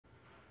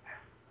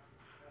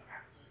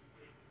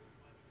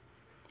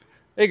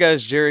Hey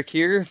guys, Jarek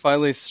here.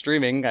 Finally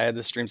streaming. I had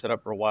this stream set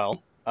up for a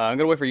while. I'm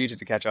gonna wait for YouTube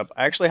to catch up.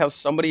 I actually have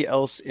somebody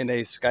else in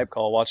a Skype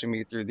call watching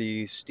me through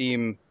the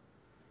Steam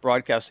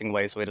broadcasting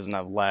way, so he doesn't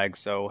have lag.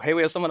 So hey,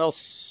 we have someone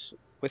else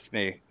with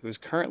me who's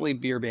currently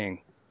BRBing.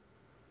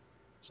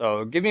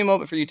 So give me a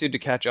moment for YouTube to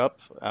catch up,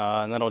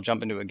 and then I'll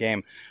jump into a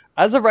game.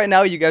 As of right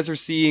now, you guys are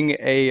seeing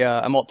a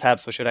I'm alt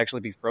tab, so it should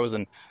actually be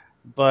frozen.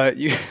 But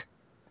you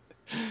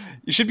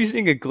you should be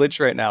seeing a glitch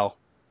right now.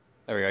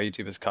 There we go.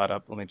 YouTube is caught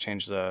up. Let me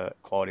change the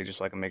quality just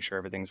so I can make sure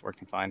everything's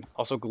working fine.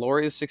 Also,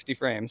 glorious 60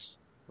 frames,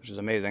 which is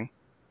amazing.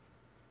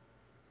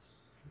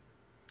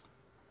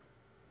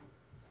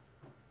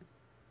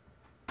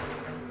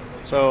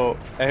 So,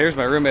 here's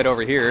my roommate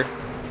over here.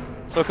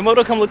 So,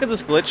 Komodo, come look at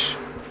this glitch.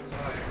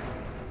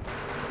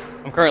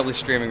 I'm currently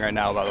streaming right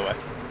now, by the way.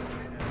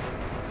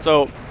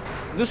 So,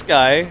 this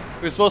guy,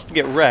 who's supposed to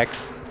get wrecked,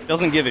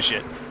 doesn't give a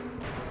shit.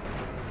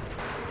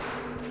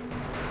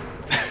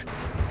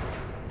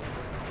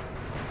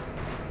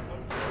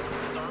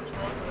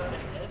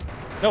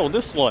 No,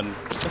 this one.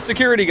 A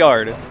security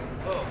guard.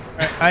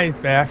 He's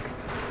back.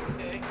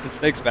 And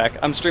Snake's back.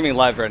 I'm streaming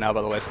live right now,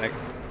 by the way, Snake.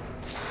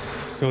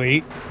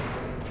 Sweet.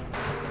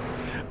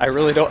 I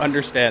really don't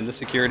understand. The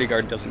security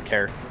guard doesn't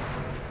care.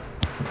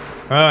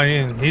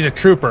 Oh, he's a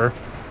trooper.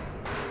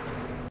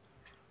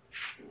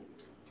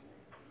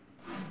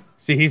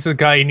 See, he's the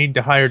guy you need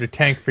to hire to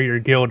tank for your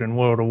guild in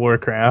World of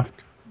Warcraft.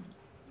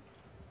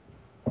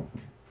 Let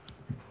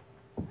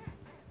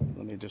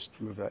me just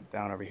move that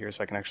down over here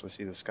so I can actually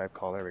see the Skype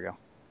call. There we go.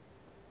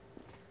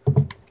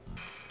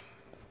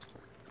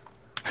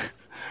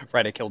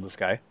 Right, I killed this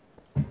guy.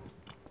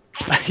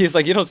 He's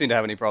like, you don't seem to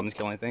have any problems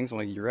killing things. I'm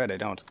like, you're right, I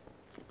don't.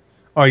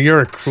 Oh,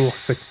 you're a cruel,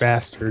 sick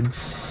bastard.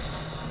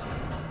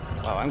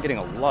 Wow, I'm getting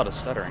a lot of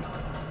stuttering.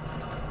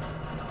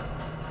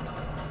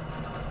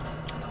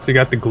 So you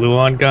got the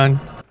glue-on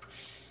gun?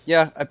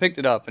 Yeah, I picked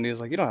it up, and he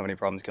was like, you don't have any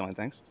problems killing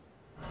things.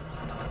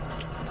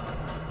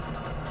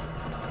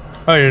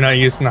 Oh, you're not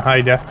using the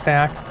high def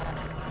pack?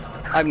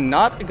 I'm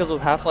not, because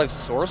with Half-Life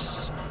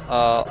Source,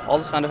 all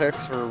the sound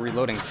effects for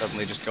reloading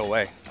suddenly just go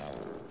away.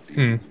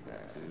 Hmm.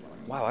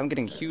 Wow, I'm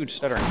getting huge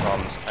stuttering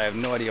problems. I have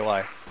no idea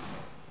why.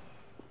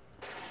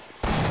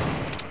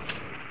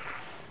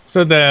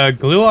 So the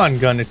glue-on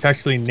gun, it's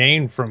actually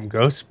named from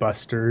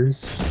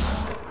Ghostbusters.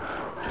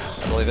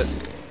 I believe it.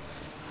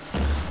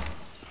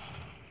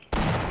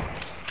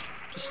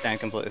 Just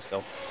stand completely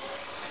still.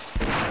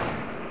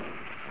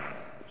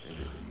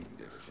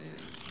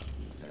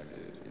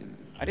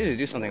 I need to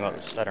do something about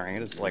the stuttering.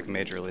 It is like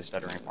majorly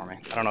stuttering for me.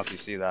 I don't know if you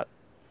see that.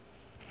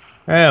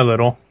 A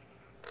little.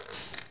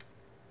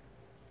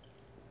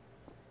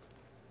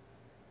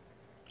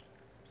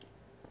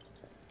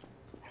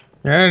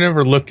 Yeah, I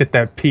never looked at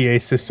that PA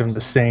system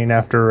the same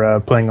after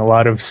playing a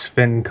lot of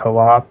Sven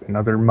Co-op and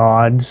other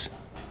mods.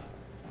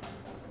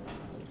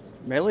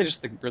 Mainly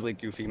just the really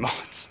goofy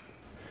mods.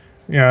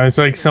 Yeah, it's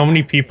like so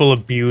many people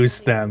abuse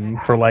them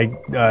for like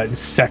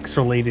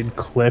sex-related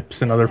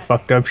clips and other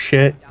fucked up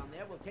shit. Down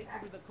there will take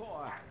you to the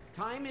core.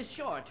 Time is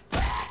short.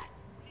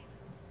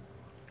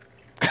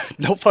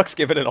 No fucks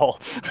given at all.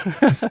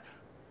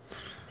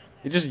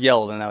 He just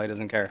yelled and now he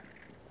doesn't care.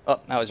 Oh,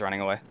 now he's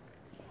running away.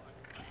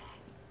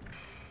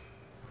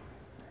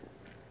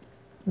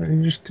 Are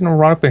you just gonna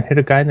run up and hit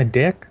a guy in the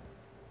dick?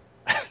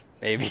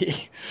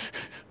 Maybe.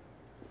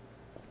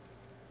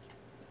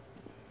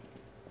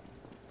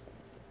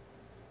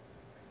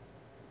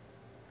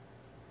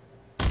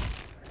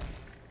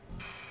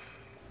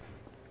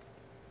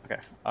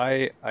 Okay,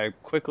 I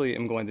quickly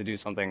am going to do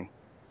something.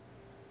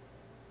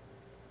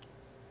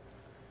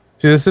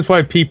 See, this is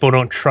why people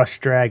don't trust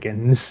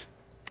dragons.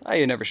 Ah,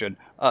 you never should.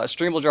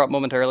 Stream will drop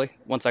momentarily.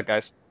 One sec,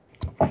 guys.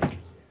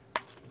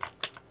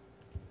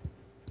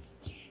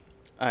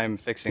 I'm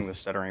fixing the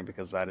stuttering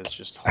because that is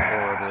just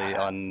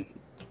horribly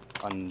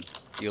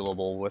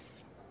undealable with.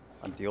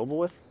 Undealable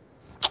with?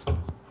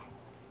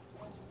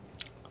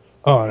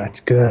 Oh, that's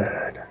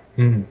good.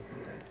 Mm.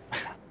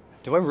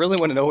 Do I really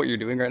want to know what you're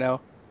doing right now?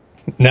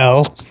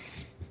 No.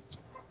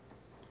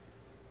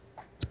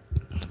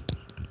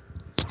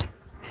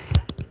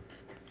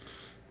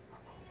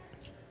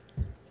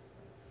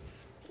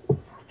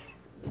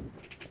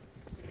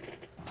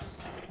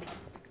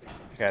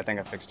 Okay, I think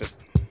I fixed it.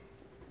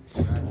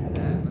 Roger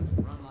that.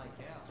 Let's run like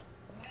hell.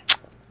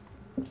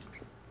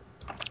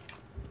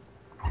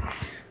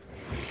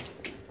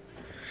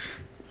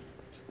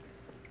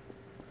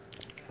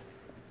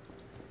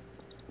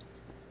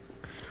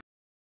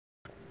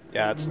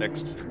 Yeah, it's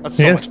fixed. That's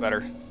so Yes. much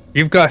better.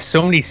 You've got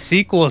so many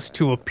sequels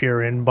to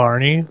appear in,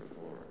 Barney.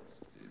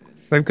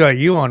 They've got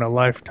you on a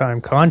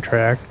lifetime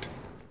contract.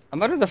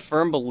 I'm under the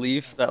firm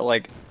belief that,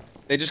 like,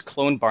 they just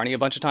cloned Barney a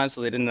bunch of times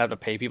so they didn't have to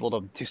pay people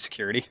to do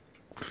security.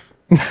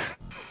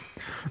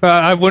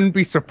 I wouldn't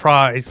be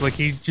surprised. Like,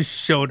 he just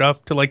showed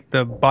up to, like,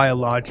 the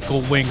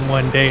biological wing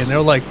one day, and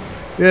they're like,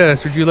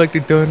 yes, would you like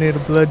to donate a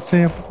blood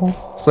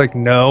sample? It's like,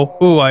 no.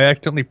 Ooh, I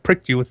accidentally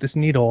pricked you with this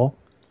needle.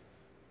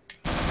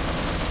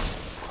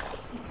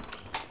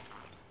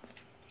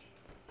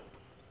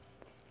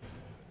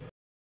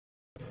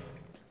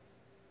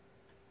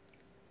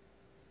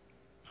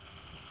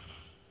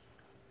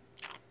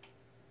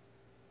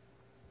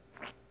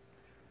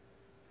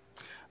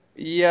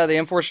 Yeah, the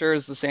M4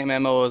 shares the same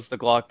ammo as the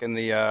Glock and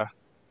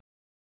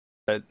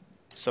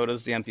so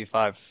does the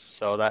MP5.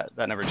 So that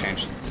never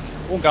changed.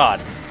 Oh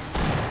God.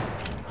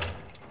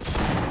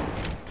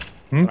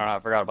 I don't know. I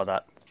forgot about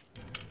that.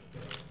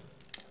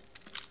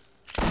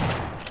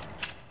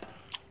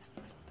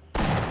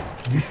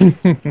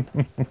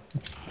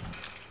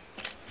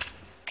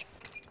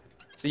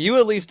 So you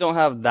at least don't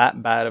have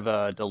that bad of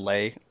a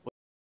delay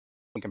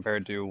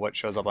compared to what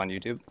shows up on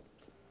YouTube.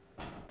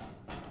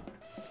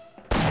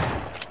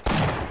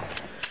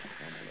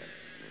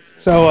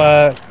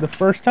 So, the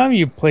first time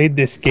you played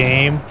this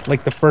game,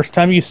 like the first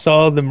time you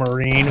saw the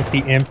Marine with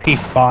the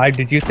MP5,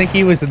 did you think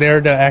he was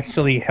there to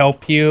actually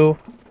help you?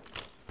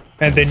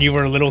 And then you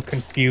were a little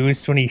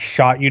confused when he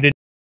shot you to...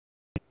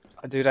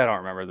 Dude, I don't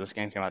remember. This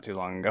game came out too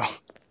long ago.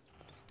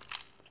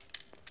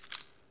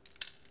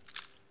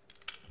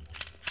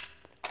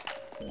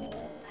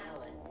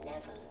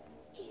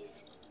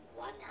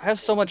 I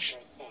have so much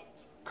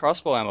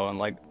crossbow ammo and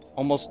like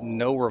almost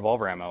no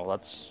revolver ammo.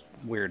 That's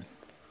weird.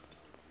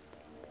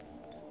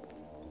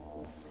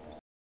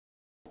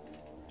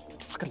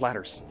 Fucking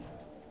ladders.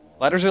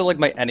 Ladders are like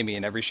my enemy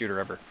in every shooter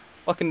ever.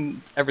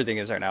 Fucking everything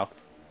is right now.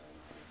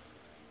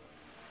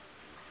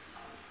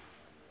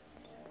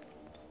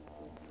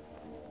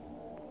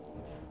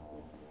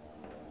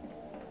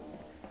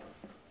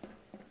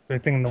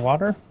 Anything in the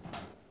water?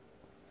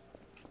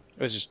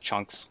 It was just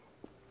chunks.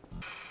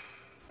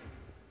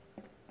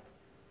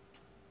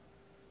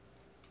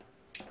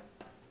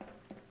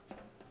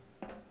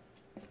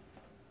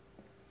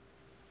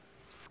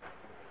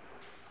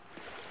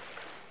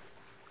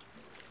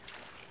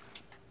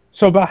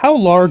 So about how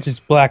large is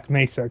Black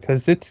Mesa?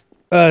 Because it's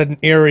an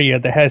area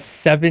that has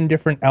 7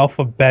 different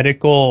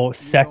alphabetical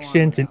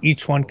sections, and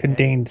each one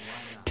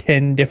contains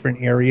 10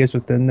 different areas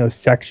within those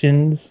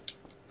sections.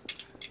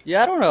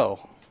 Yeah, I don't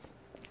know.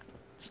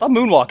 Stop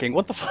moonwalking.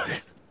 What the fuck?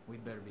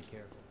 We'd better be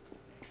careful.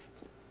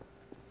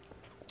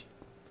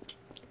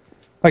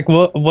 Like,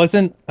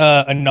 wasn't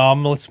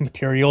anomalous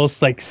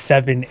materials like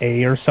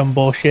 7A or some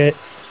bullshit?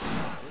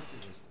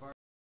 This is as far.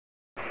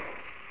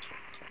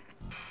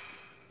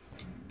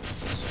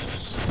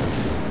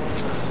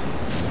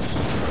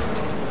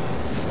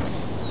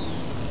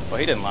 Well,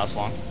 he didn't last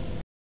long.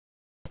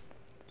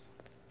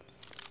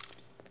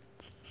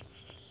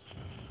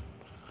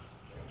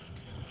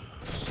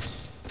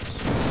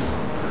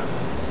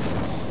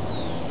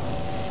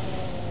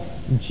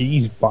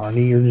 Jeez,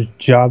 Barney, you're just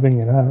jobbing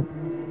it up.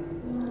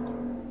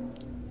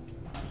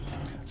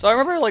 So I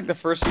remember like the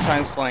first few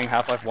times playing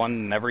Half-Life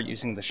 1 never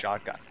using the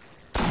shotgun.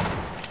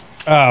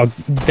 Oh,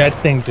 that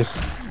thing just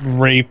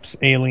rapes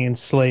alien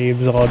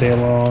slaves all day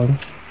long.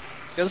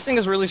 Yeah, this thing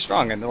is really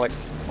strong and they're like,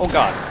 oh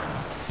God.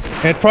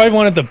 And it's probably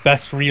one of the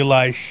best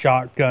realized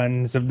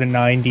shotguns of the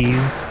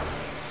 90s.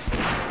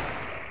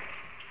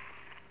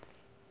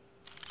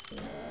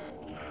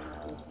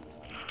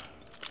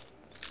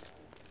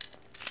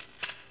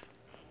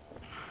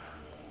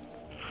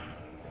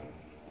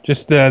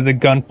 Just the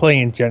gunplay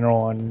in general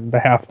on the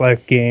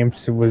Half-Life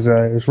games it was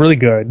really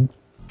good.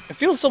 It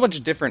feels so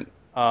much different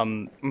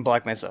in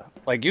Black Mesa.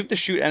 Like you have to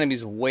shoot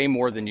enemies way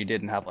more than you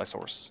did in Half-Life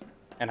Source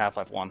and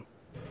Half-Life 1.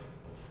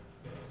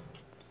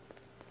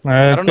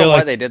 I don't know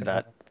why they did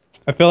that.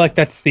 I feel like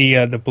that's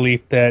the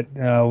belief that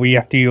we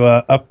have to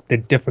up the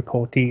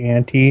difficulty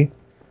ante.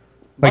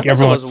 Like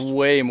everyone was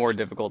way more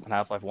difficult than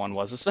Half-Life 1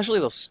 was, especially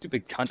those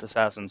stupid cunt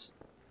assassins.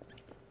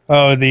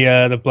 Oh,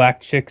 the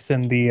black chicks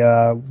and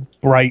the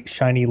bright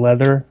shiny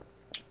leather.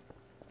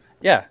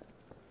 Yeah.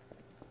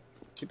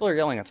 People are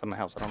yelling outside my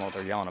house. I don't know what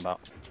they're yelling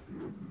about.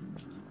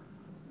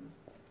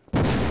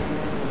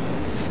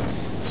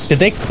 Did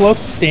they cloak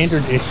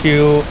standard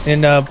issue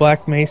in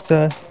Black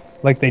Mesa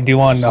like they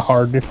do on the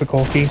hard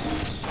difficulty?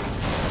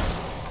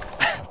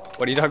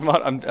 What are you talking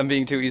about? I'm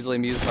being too easily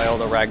amused by all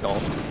the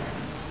ragdoll.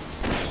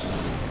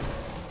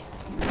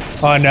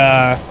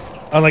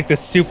 On like the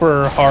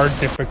super hard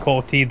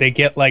difficulty, they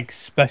get like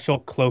special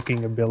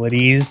cloaking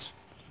abilities.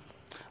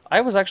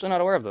 I was actually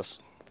not aware of this.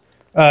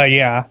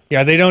 Yeah,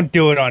 they don't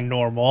do it on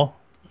normal,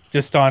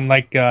 just on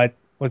like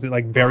was it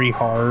like very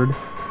hard?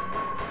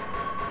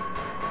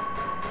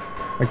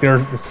 Like there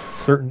are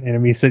certain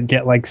enemies that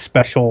get like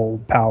special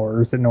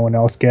powers that no one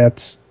else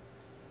gets.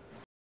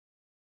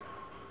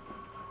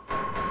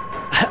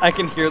 I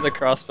can hear the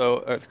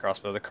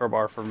the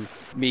crowbar from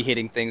me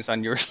hitting things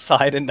on your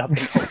side and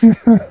nothing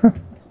else.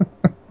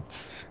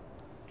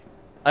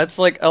 It's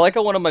like I like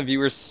how what one of my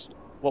viewers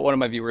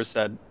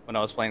said when I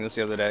was playing this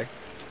the other day.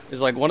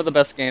 Is like one of the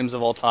best games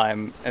of all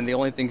time, and the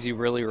only things you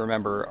really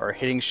remember are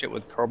hitting shit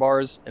with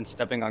crowbars and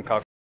stepping on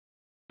cock.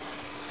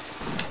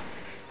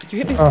 You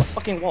hit me with the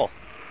fucking wall.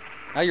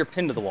 Now you're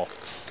pinned to the wall.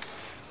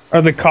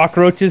 Are the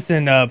cockroaches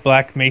in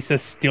Black Mesa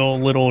still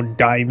little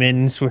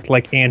diamonds with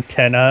like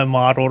antenna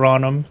modeled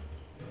on them?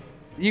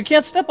 You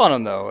can't step on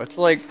them though. It's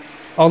like,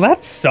 oh,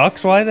 that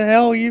sucks. Why the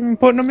hell are you even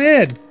putting them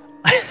in?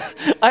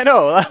 I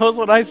know, that was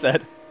what I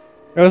said.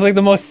 It was like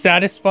the most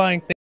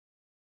satisfying thing.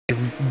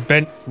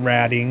 Vent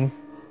ratting.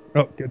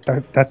 Oh,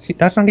 that's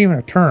not even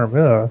a term.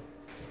 Ugh.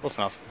 Close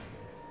enough.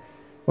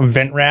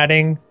 Vent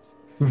ratting,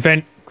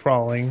 vent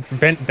crawling,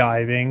 vent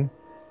diving.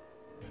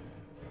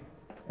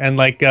 And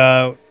like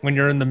when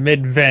you're in the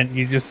mid vent,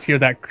 you just hear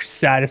that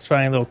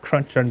satisfying little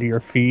crunch under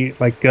your feet,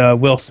 like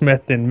Will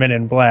Smith in Men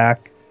in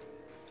Black.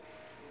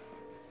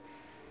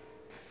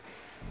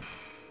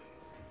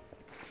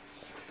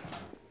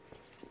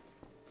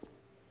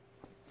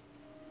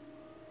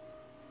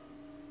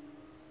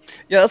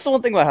 Yeah, that's the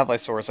one thing about Half-Life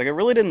Source. Like, it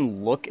really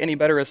didn't look any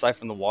better aside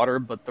from the water,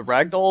 but the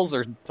ragdolls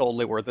are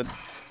totally worth it.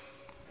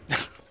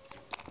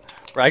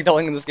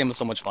 Ragdolling in this game is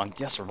so much fun.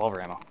 Yes, revolver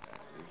ammo.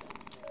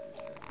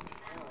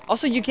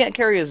 Also, you can't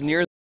carry as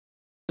near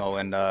ammo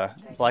in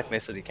Black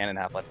Mesa as you can in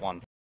Half-Life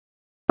 1.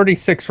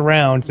 36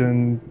 rounds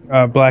in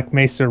Black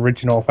Mesa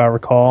original, if I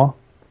recall.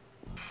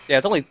 Yeah,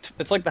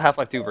 it's like the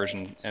Half-Life 2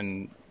 version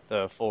in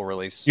the full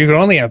release. You can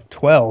only have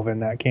 12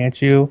 in that,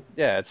 can't you?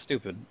 Yeah, it's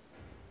stupid.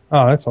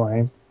 Oh, that's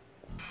lame.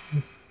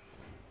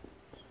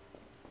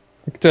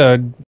 Like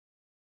the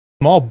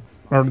small,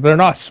 or they're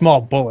not small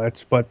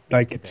bullets, but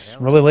like it's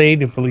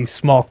relatively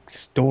small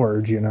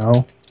storage, you know?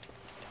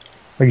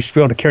 Like you should be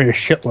able to carry a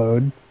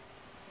shitload.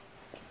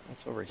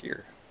 What's over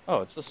here?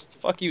 Oh, it's just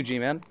fuck you,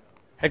 G-Man.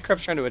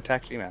 Headcrab's trying to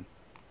attack G-Man.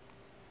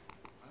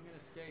 I'm gonna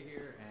stay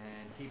here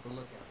and keep a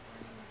lookout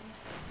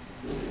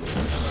for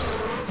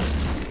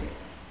anything.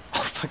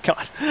 Oh my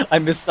god, I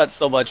missed that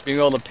so much, being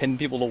able to pin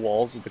people to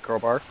walls with the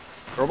crowbar.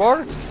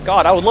 Crowbar?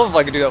 God, I would love if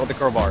I could do that with the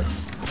crowbar.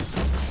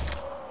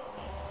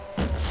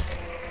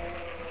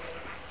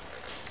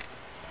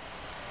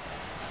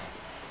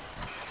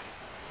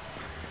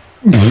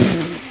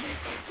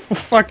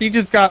 Fuck, he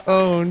just got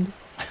owned.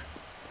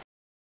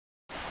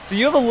 So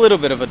you have a little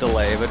bit of a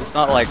delay, but it's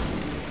not like...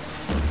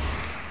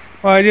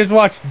 Well, I just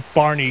watched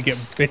Barney get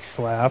bitch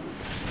slapped.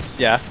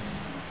 Yeah.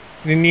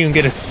 Didn't even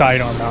get a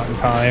sidearm out in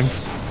time.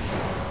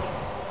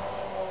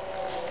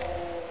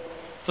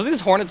 So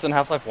these Hornets in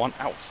Half-Life 1...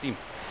 Ow, Steam.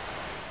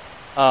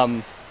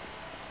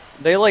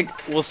 They,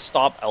 like, will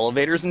stop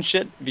elevators and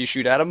shit if you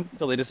shoot at them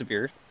until they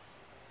disappear.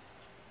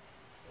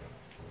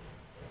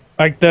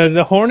 Like,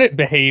 the Hornet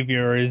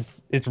behavior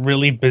is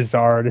really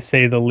bizarre, to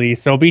say the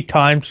least. There'll be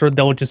times where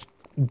they'll just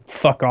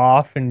fuck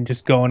off and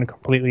just go in a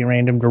completely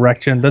random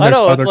direction. Then I there's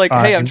know, other it's like,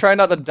 hey, I'm times, trying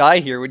not to die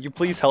here, would you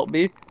please help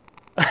me?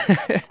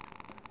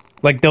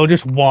 like, they'll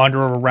just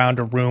wander around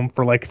a room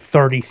for, like,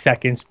 30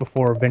 seconds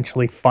before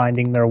eventually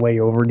finding their way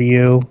over to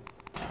you.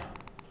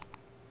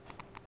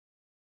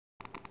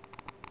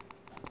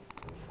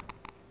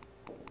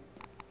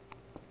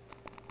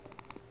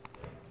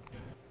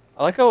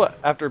 I like how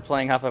after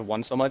playing Half-Life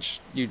 1 so much,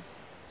 you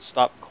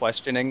stop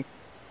questioning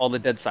all the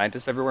dead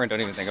scientists everywhere and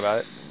don't even think about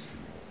it.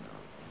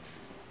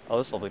 Oh,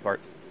 this lovely part.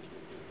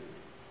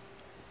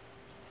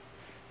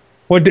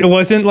 Well, it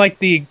wasn't like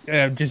the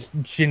just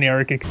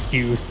generic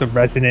excuse, the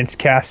resonance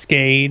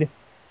cascade.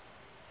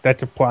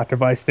 That's a plot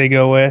device they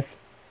go with.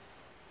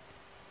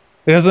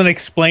 It doesn't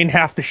explain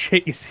half the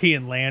shit you see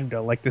in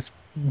Lambda, like this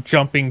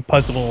jumping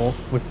puzzle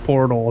with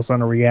portals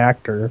on a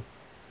reactor.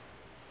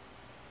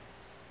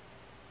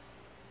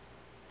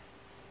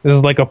 This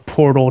is like a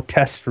Portal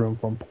test room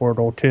from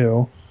Portal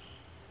 2.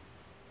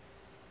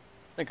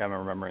 I think I'm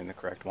remembering the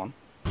correct one.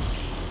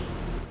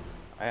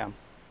 I am.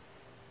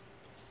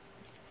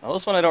 Well,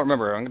 this one I don't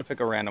remember. I'm gonna pick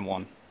a random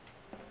one.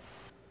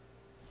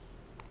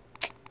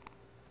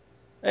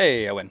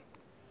 Hey, I win.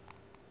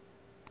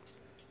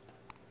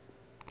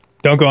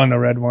 Don't go on the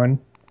red one.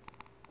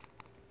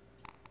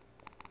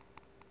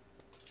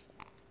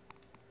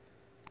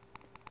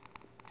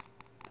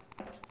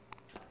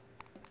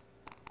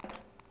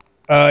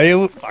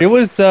 It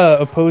was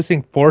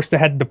opposing force that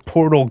had the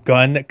portal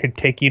gun that could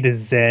take you to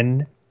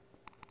Zen.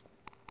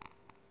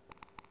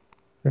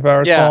 If I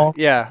recall.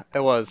 Yeah, it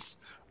was.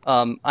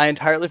 I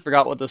entirely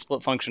forgot what the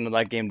split function of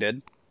that game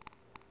did.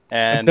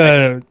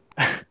 And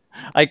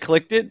I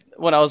clicked it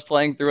when I was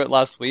playing through it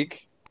last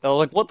week. I was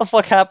like, what the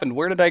fuck happened?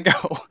 Where did I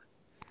go?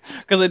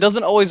 Because it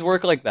doesn't always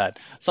work like that.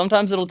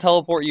 Sometimes it'll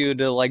teleport you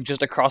to, like,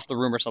 just across the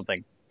room or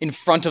something. In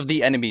front of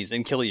the enemies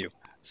and kill you.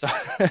 So...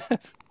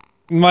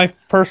 My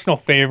personal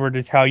favorite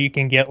is how you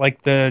can get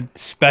like the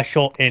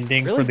special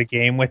ending for the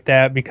game with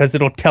that, because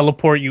it'll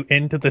teleport you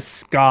into the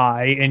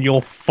sky and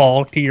you'll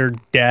fall to your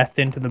death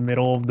into the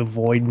middle of the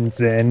void in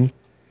Zen.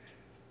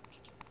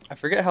 I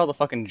forget how the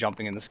fucking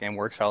jumping in this game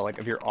works. How, like,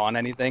 if you're on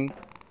anything,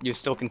 you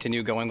still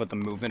continue going with the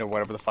movement or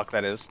whatever the fuck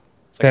that is.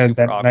 It's like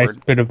super awkward. Nice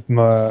bit of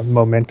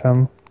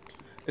momentum.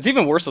 It's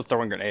even worse with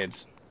throwing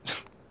grenades.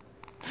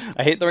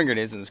 I hate throwing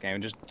grenades in this game. It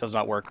just does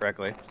not work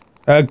correctly.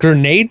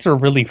 Grenades are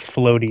really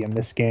floaty in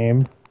this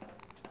game.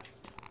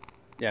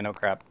 Yeah, no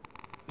crap.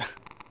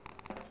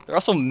 They're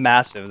also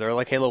massive. They're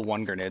like Halo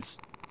 1 grenades.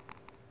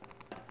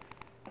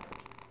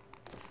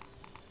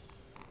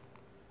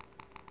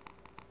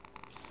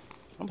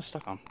 What am I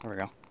stuck on? There we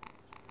go.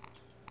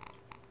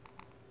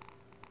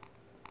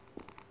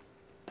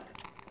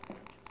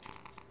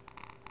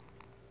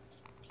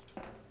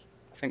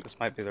 I think this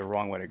might be the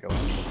wrong way to go.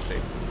 Let's see.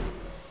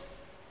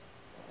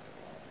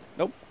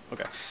 Nope.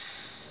 Okay.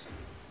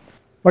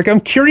 Like,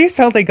 I'm curious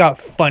how they got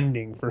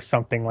funding for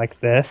something like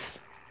this.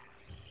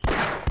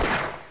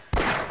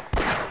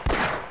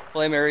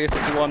 Flame Area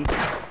 51.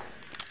 Power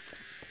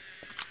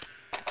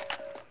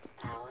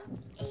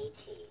 80%.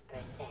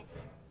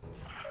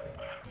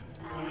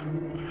 Power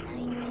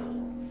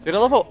 90. Dude, I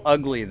love how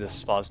ugly this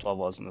SPAS 12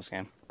 was in this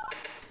game.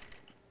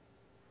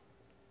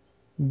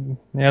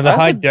 Yeah, the I also-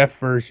 high def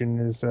version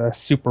is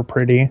super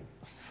pretty.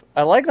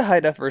 I like the high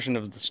def version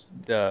of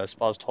the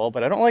SPAS 12,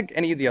 but I don't like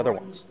any of the other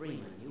ones.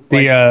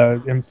 The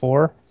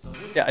M4.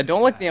 Yeah, I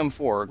don't like the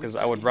M4 because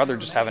I would rather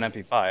just have an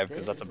MP5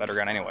 because that's a better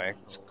gun anyway.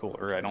 It's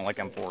cooler. I don't like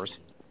M4s.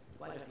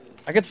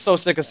 I get so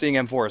sick of seeing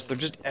M4s. They're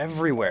just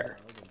everywhere.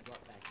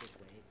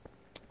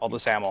 All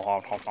this ammo.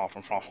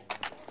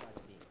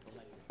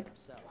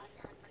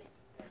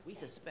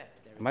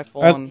 Am I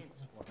full on?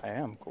 I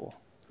am. Cool.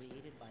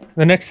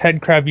 The next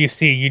head crab you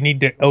see, you need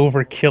to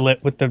overkill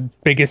it with the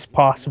biggest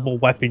possible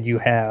weapon you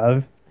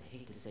have.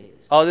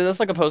 Oh, dude, that's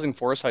like opposing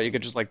force. How you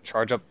could just like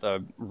charge up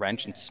the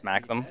wrench and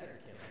smack them.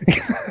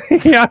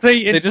 Yeah,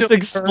 They just instantly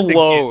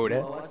explode.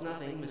 Well, that's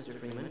nothing, Mr.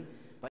 Freeman.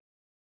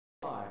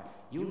 But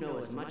you know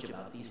as much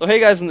about these. So hey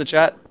guys in the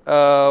chat,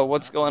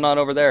 what's going on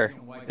over there?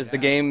 Is the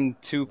game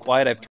too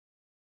quiet? I've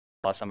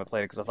last time I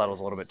played it because I thought it was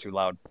a little bit too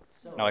loud.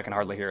 Now I can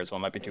hardly hear it, so it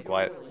might be too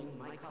quiet.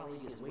 My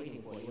colleague is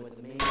waiting for you at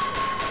the main.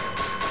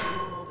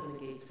 We'll open the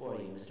gates for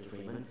you, Mr.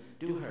 Freeman.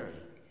 Do hurry.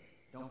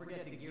 Don't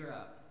forget to gear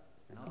up,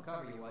 and I'll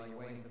cover you while you're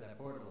waiting for that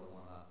portal to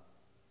warm up.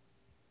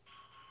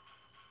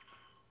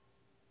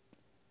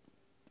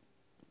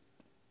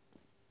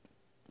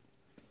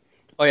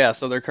 Oh yeah,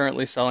 so they're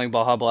currently selling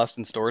Baja Blast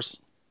in stores.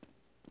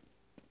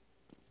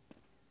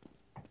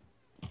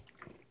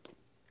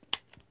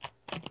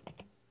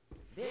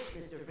 This,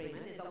 Mr.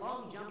 Freeman, is a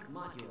long jump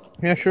module.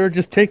 Yeah, sure.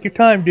 Just take your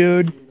time,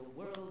 dude. In the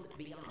world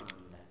beyond.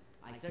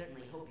 I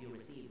certainly hope you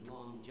receive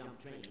long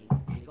jump training,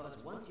 because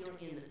once you're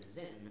in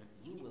Zen,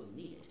 you will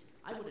need it.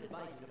 I would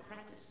advise you to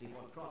practice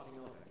before crossing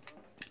over.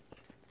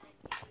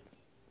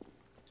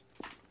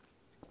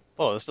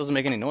 Oh, this doesn't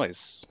make any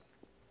noise.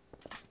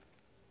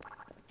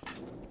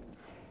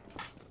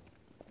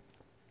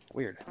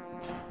 Weird.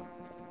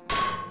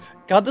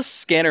 God, this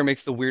scanner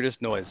makes the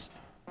weirdest noise.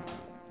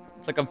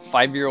 It's like a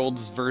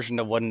 5-year-old's version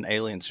of what an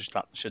alien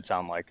should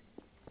sound like.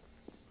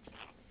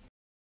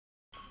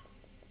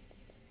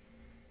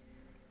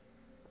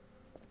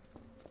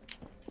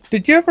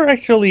 Did you ever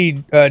actually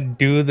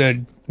do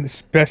the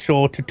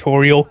special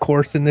tutorial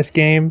course in this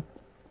game?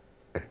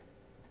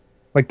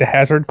 Like the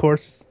hazard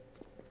course?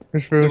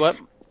 Do what?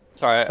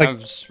 Sorry, Like- I'm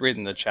just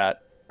reading the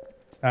chat.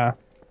 Uh,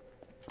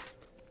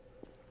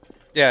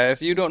 Yeah,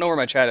 if you don't know where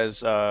my chat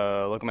is,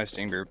 look at my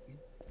Steam group.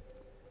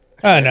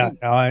 oh, no,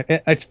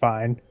 it's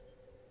fine.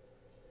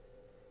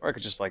 Or I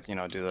could just, like, you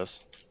know, do this.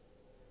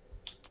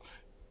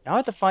 Now I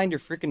have to find your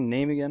freaking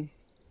name again.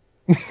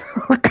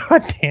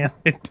 God damn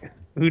it,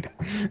 dude.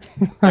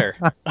 There.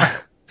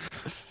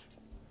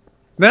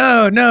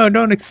 No,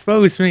 don't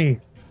expose me.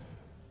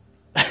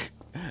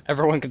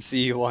 Everyone can see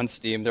you on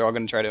Steam. They're all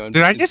going to try to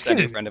Did I just send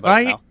get you an a friend about it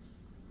invite? now.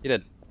 You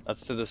did.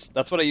 That's to this.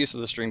 That's what I use for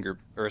the stream group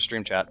or a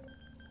stream chat,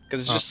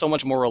 because it's just so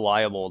much more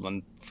reliable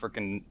than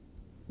freaking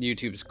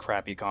YouTube's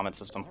crappy comment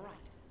system.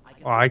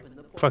 Oh, I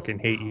fucking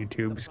hate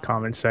YouTube's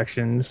comment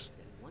sections.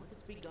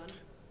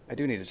 I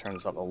do need to turn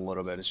this up a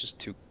little bit. It's just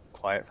too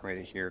quiet for me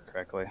to hear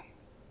correctly.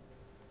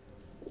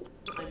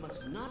 I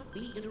must not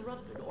be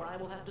interrupted, or I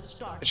will have to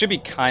start. It should be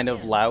kind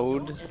of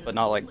loud, but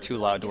not like too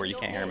loud to where you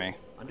can't hear me.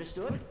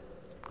 Understood?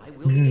 I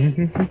will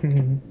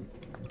begin.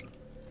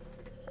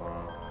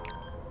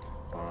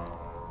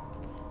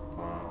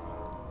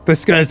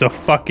 This guy's a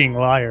fucking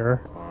liar.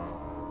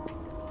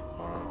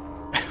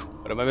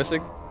 What am I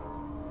missing?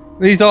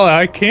 He's all,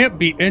 I can't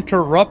be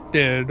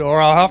interrupted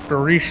or I'll have to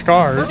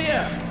restart. I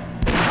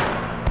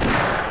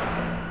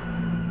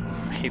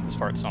hate this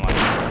part so much.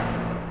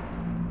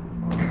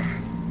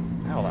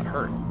 Ow, that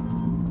hurt.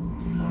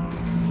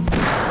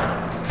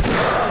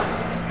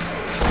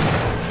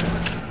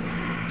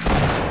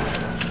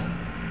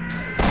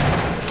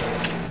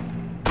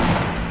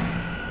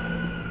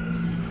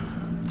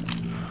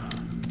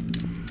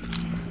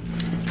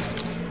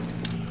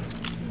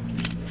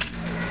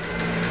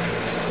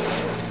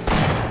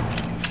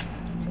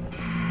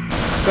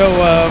 So,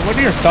 what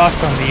are your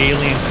thoughts on the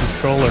alien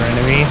controller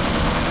enemy?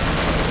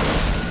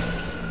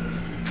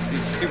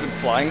 These stupid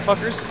flying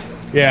fuckers?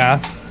 Yeah.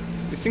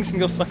 These things can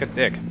go suck a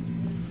dick.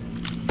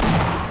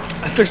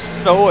 They're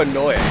so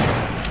annoying.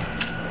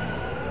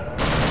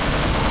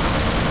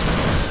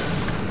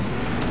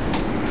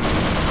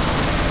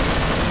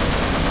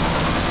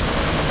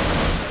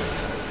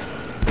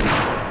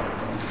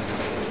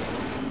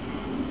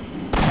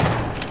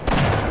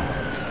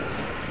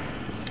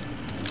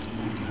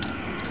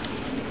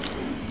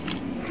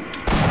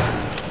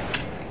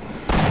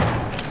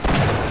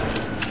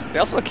 They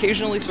also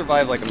occasionally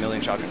survive like a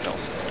million shotgun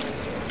kills.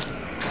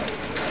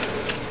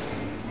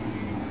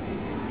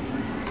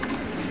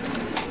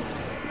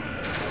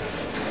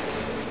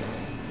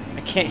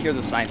 I can't hear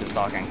the scientist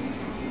talking.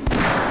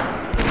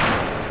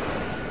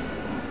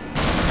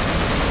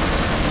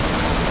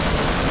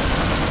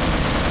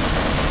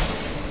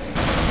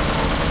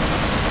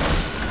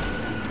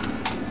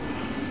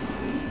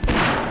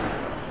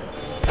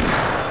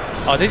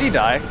 Oh, did he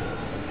die?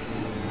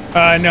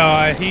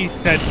 No, he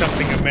said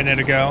something a minute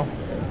ago.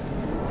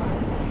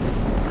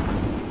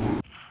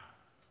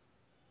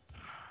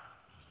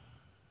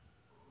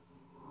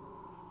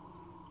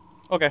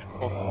 Okay,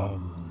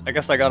 well, I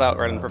guess I got out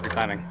right in the perfect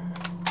timing.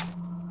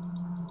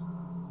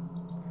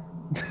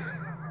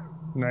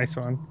 Nice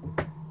one.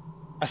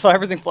 I saw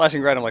everything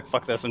flashing red. I'm like,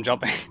 fuck this, I'm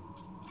jumping.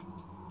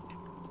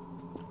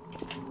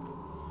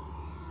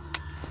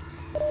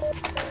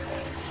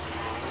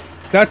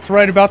 That's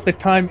right about the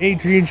time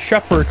Adrian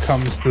Shepard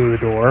comes through the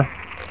door.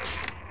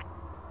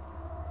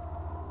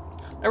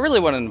 I really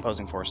want an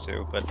opposing force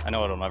too, but I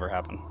know it'll never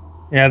happen.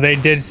 Yeah, they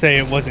did say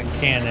it wasn't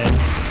canon.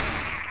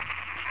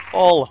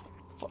 Fall!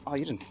 Oh,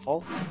 you didn't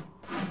fall?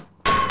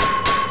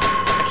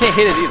 I can't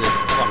hit it either.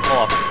 Come on, fall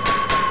off.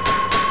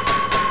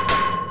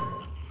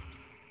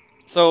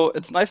 So,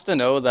 it's nice to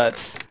know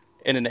that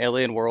in an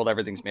alien world,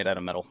 everything's made out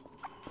of metal.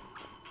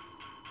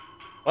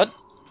 What?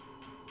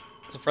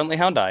 It's a friendly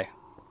hound eye.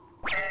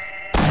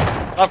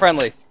 It's not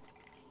friendly.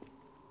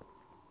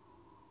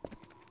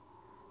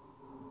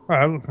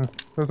 Oh,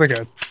 it was like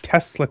a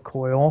Tesla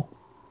coil.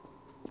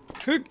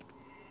 Not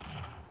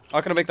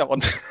gonna make that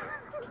one.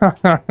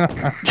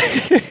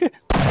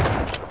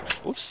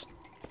 Oops.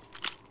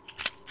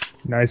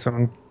 Nice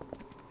one.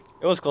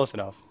 It was close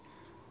enough.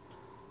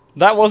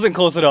 That wasn't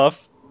close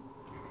enough.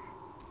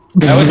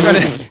 I was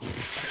trying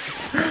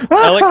to...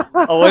 I like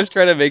always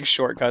try to make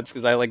shortcuts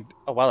because I like...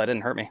 Oh wow, that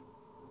didn't hurt me.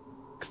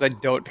 Because I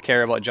don't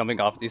care about jumping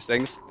off these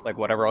things. Like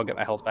whatever, I'll get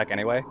my health back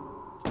anyway.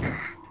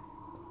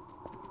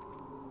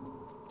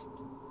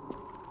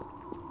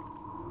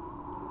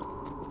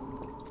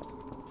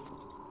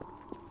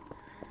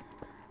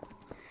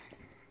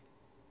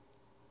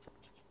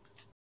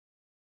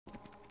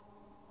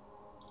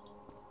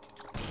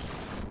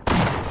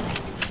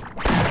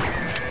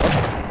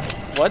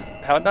 What?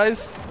 How it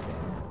dies?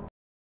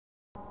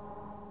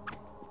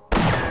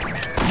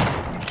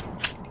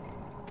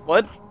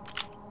 What?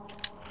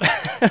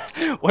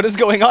 What is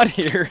going on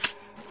here?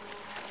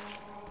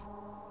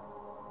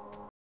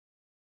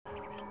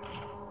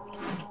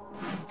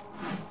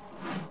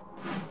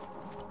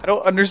 I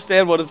don't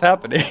understand what is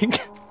happening.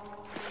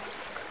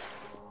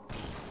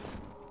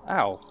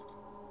 Ow.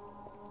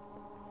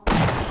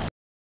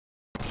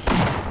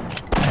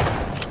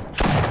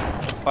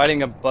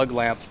 Fighting a bug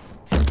lamp.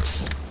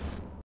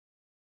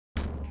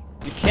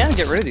 You can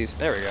get rid of these.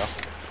 There we go.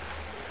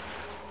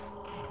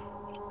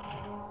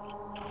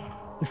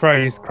 You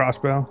probably use the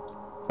crossbow.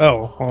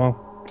 Oh,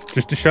 well,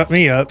 just to shut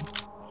me up.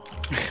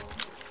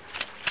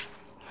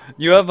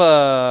 You have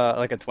a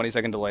like a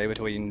 20-second delay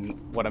between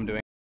what I'm doing,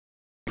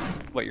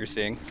 what you're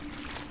seeing.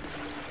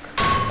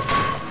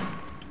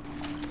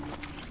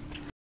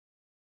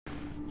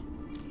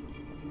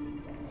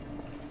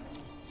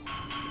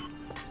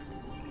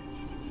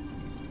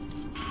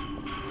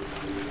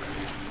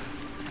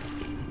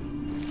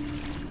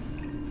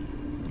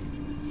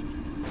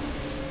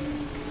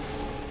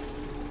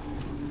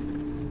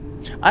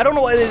 I don't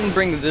know why they didn't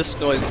bring this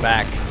noise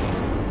back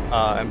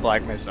in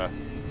Black Mesa.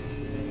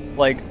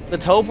 Like, the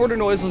teleporter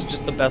noise was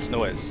just the best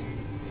noise.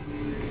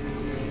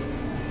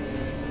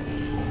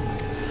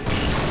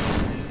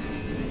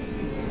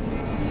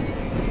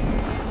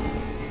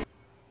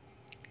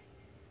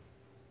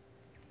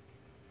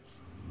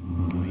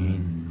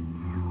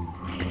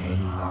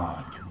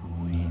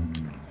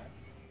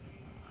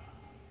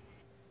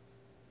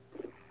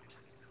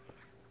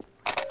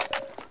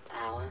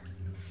 Power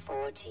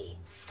 45%.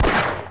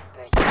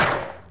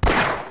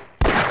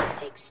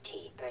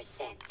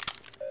 60%.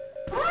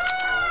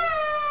 Power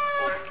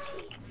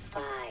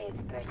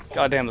 75%.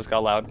 Goddamn, this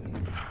got loud.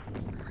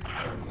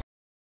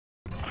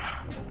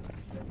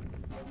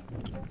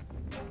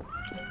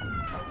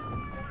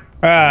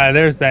 Ah,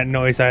 there's that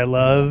noise I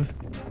love.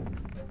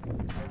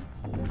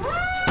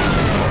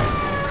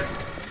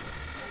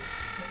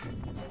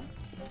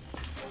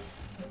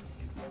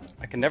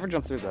 I can never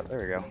jump through that. There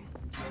we go.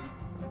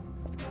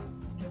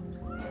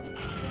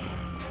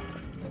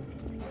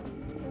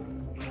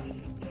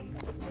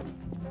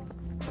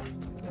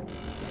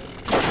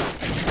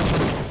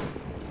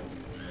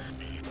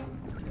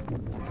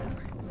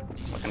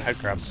 Fucking head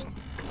crabs.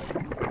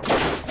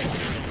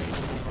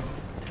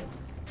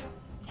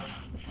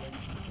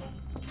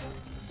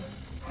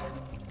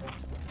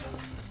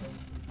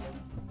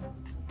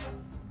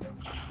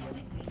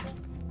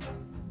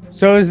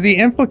 So is the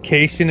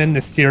implication in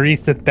the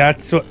series that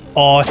that's what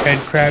all head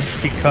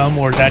crabs become,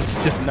 or that's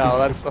just No,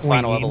 that's the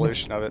final queen?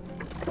 evolution of it.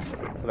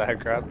 The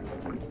head crab.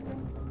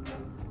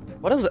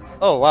 What is it?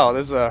 Oh wow,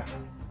 there's a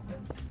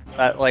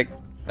that like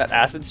that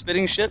acid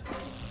spitting shit.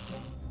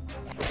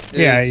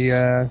 Yeah,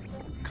 is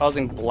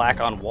causing black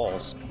on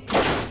walls.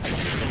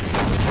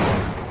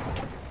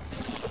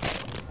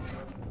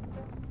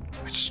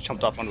 I just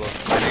jumped off one of those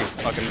tiny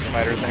fucking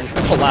spider things.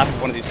 I will laugh if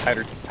one of these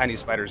tiny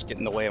spiders get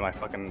in the way of my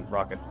fucking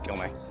rocket, kill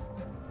me.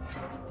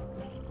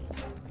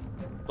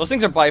 Those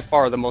things are by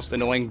far the most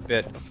annoying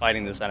bit of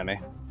fighting this enemy.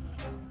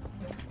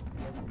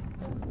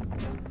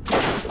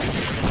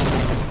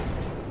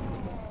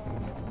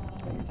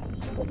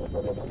 Break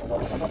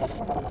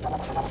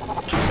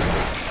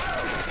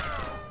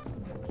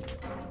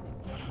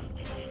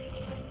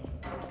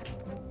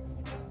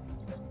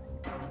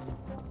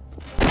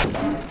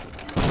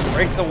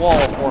the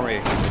wall for me.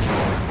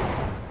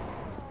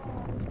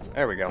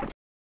 There we go.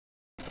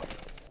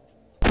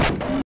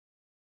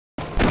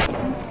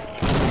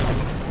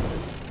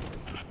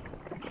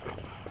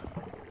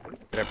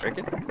 Did I break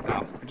it?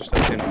 No, it just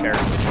doesn't seem to care.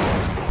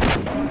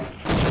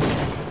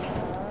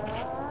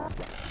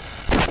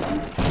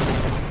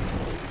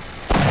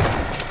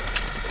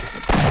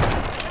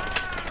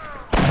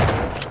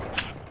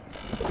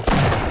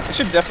 I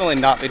should definitely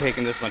not be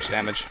taking this much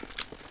damage.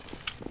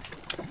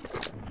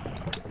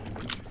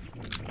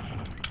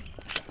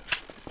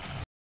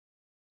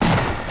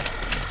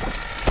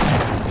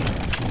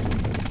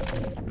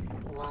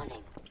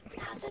 Warning.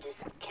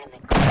 Hazardous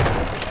chemical.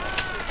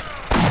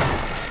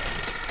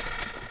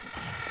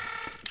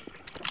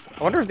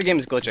 I wonder if the game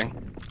is glitching.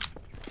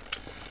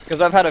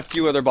 Because I've had a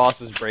few other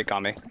bosses break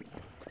on me.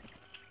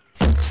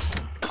 Can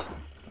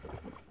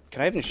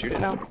I even shoot it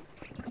now?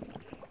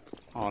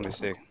 Oh, let me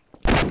see.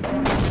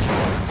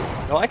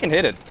 No, I can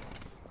hit it.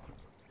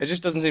 It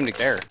just doesn't seem to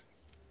care.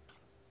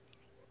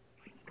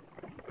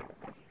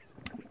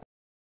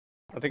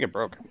 I think it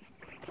broke.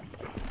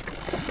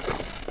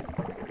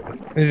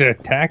 Is it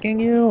attacking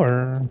you,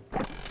 or?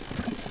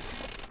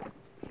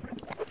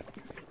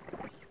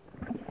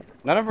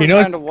 None of them are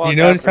trying to walk You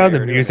notice after how me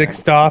the or do music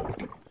anything.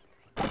 stopped?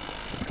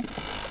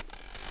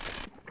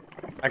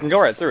 I can go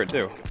right through it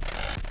too.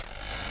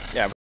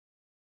 Yeah,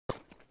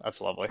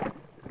 that's lovely.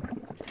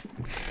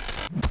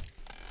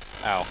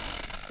 Ow.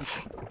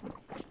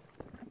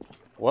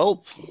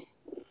 Well,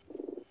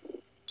 I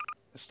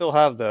still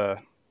have the...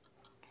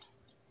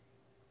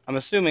 I'm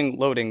assuming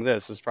loading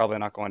this is probably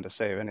not going to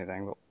save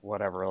anything, but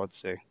whatever,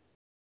 let's see.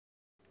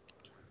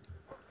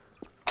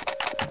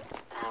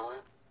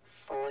 Power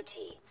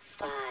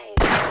 45.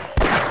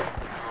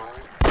 Power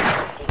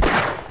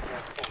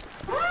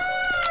 60%.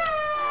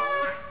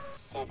 Power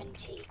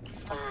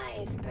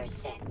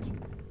 75%.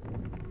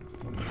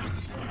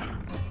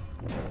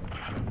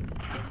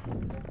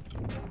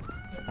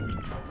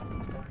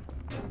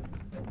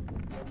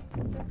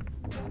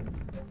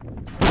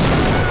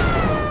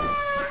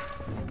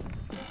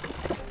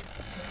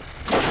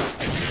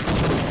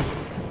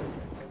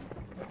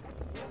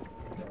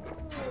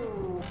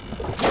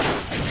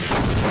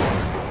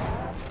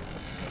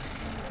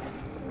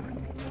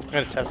 I'm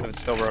gonna test if it's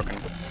still broken.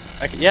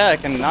 Yeah, I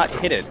can not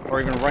hit it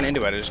or even run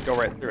into it. I just go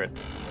right through it.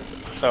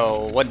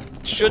 So what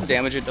should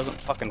damage it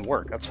doesn't fucking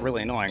work. That's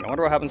really annoying. I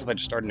wonder what happens if I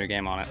just start a new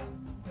game on it.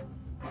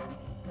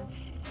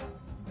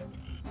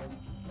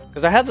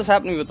 Because I had this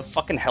happen to me with the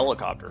fucking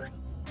helicopter.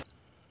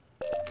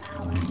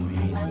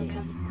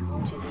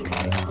 Welcome to the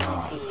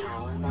original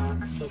Power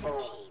Mark 15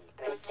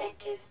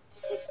 protective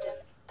system.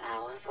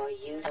 Power for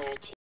you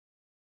 30.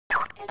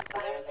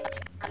 Environment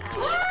condition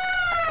 45.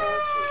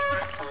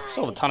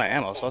 Still have a ton of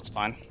ammo, so that's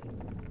fine.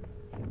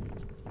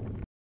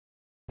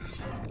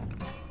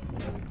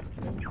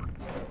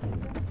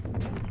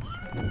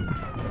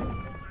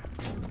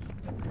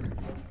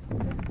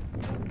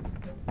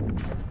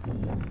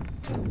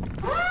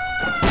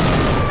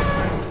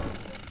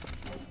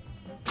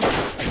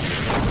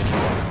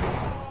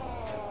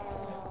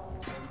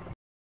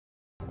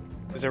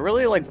 Is it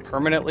really, like,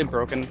 permanently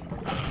broken?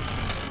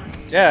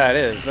 Yeah, it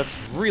is. That's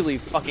really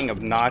fucking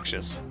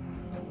obnoxious.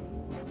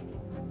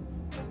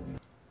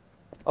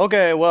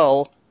 Okay,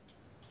 well...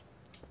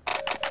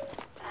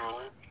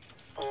 Power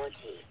 45%.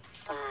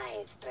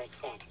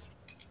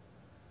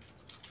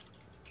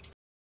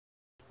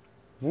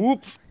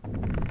 Whoop!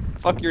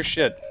 Fuck your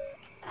shit.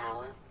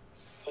 Power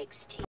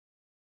 60.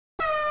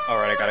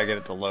 Alright, I gotta get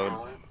it to load.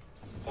 Power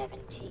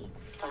 75%.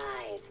 Power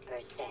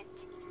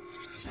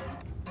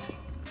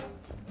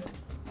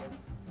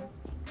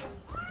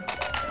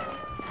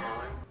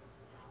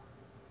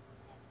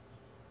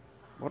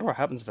I wonder what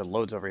happens if it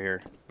loads over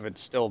here. If it's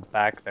still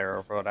back there, or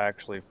if it would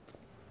actually,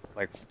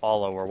 like,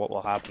 follow, or what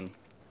will happen.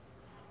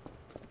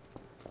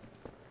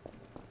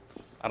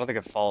 I don't think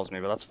it follows me,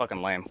 but that's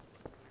fucking lame.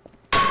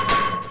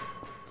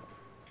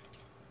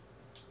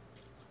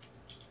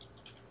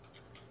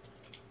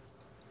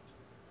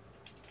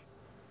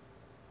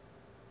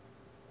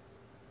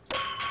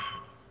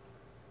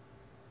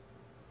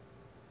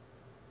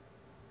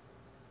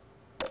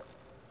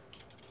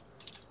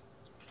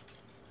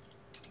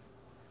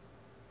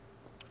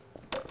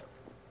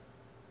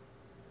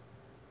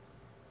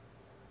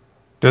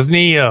 Doesn't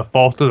he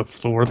fall to the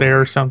floor there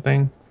or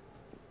something?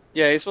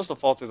 Yeah, he's supposed to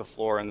fall through the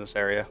floor in this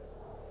area.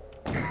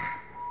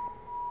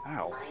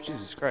 Ow,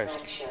 Jesus Christ.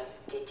 fracture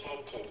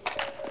detected.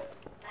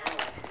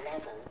 Power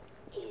level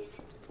is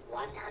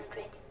 100%.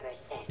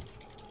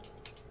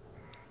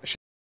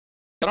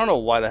 I don't know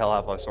why the hell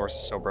Half-Life Source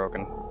is so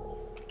broken.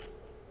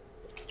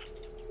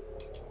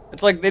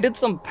 It's like they did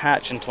some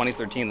patch in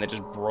 2013 that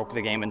just broke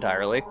the game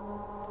entirely.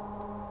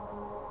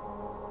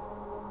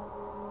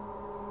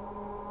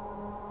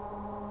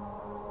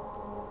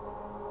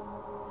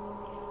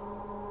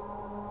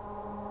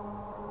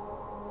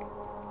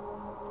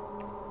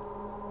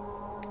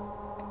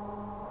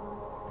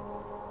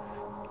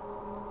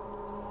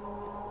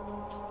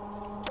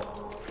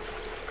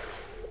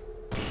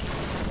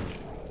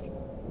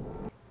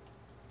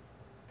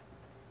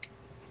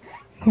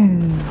 Yeah,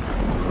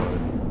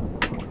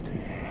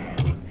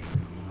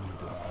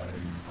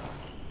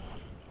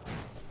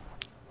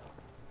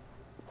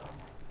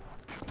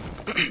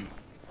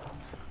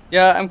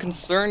 I'm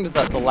concerned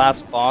that the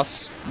last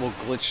boss will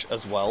glitch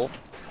as well.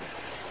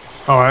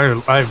 Oh,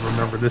 I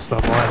remember this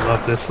level. I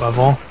love this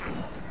level.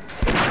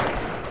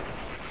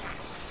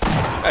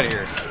 Out of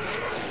here.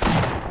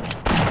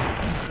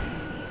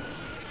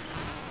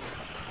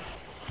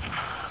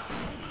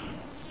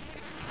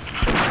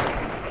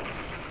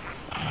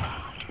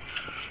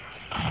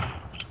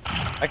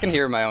 I can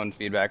hear my own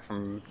feedback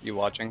from you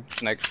watching,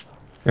 Snake.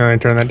 You want me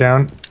to turn that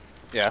down?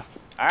 Yeah.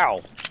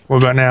 Ow.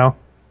 What about now?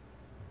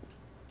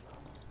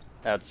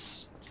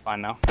 That's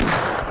fine now.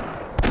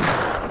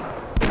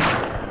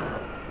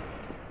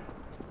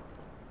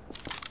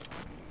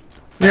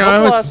 Yeah,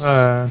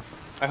 I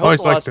hope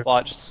always the liked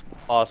last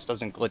boss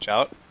doesn't glitch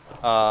out,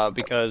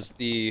 because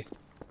the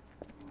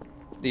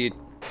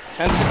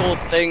tentacle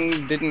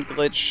thing didn't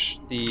glitch.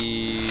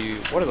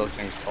 What are those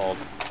things called?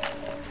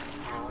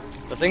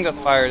 The thing that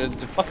fired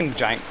the fucking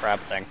giant crab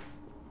thing.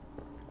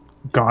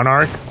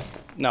 Gonarch?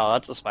 No,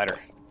 that's a spider.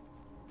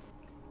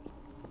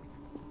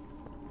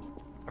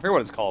 I forget what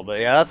it's called, but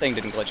yeah, that thing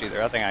didn't glitch either.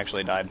 That thing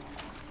actually died.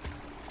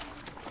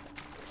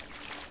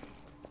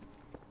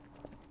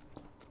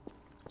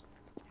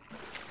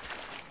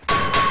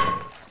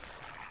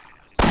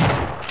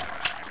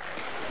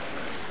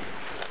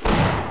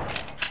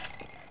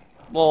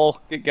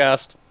 Well, get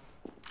gassed.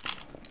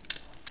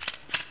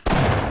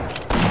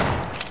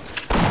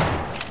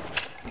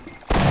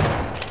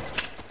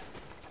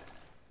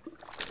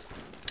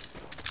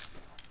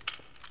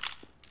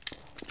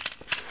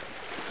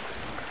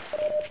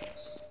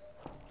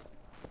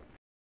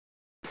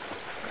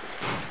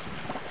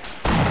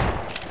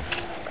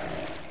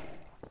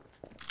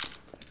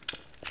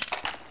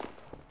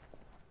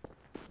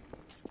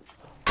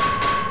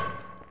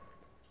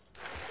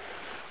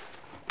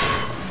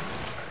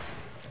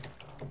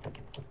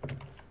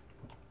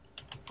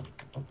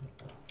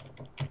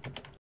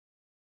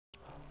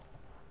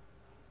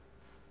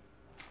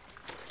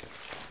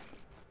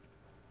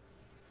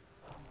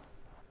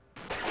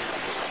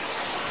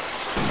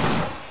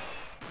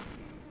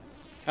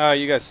 Oh,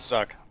 you guys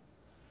suck.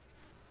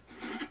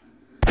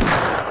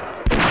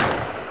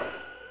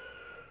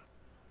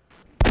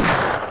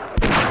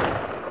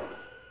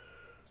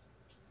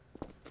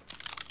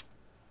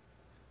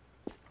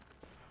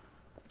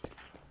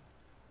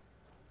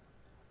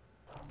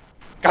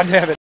 God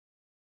damn it.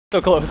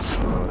 So close.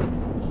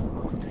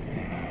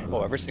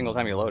 Oh, every single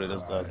time you load it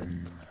is the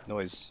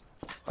noise.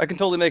 I can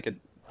totally make it.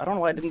 I don't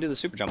know why I didn't do the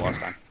super jump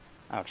last time.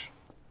 Ouch.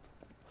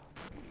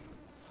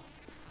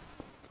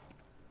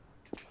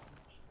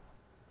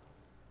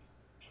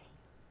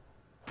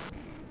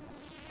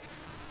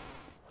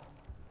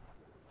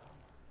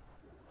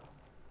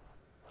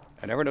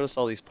 I never noticed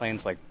all these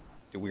planes like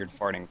do weird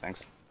farting things.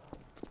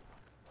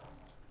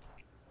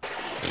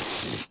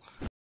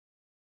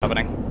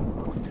 Happening.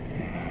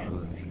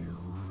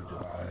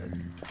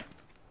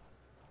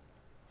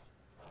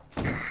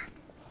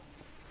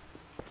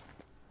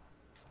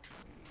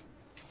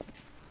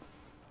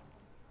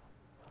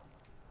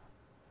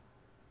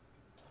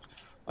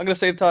 I'm gonna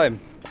save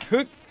time.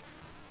 Oh,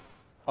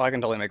 I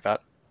can totally make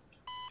that.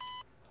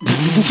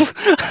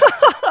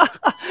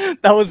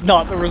 That was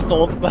not the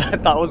result that I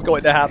thought was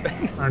going to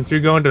happen. Aren't you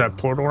going to that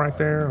portal right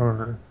there,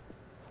 or?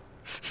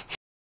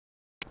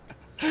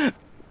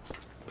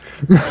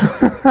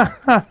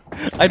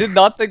 I did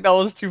not think that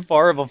was too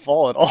far of a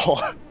fall at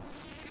all.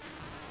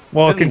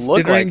 Well, Didn't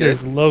look considering like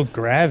there's it. low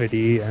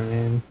gravity, I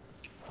mean...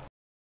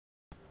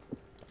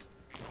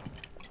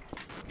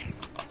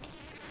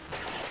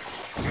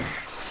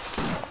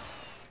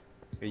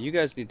 Okay, you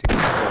guys need to go.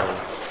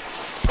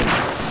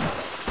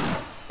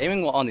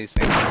 Aiming on these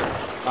things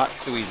is not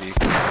too easy.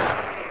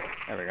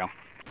 There we go.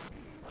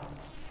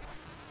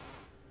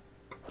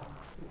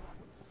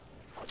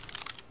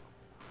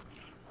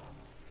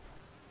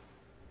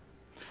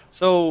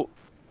 So,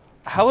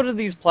 how do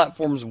these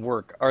platforms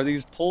work? Are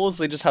these poles,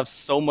 they just have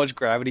so much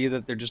gravity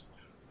that they're just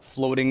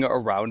floating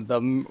around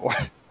them? Or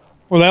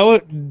Well,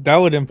 that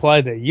would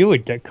imply that you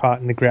would get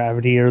caught in the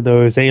gravity or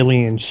those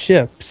alien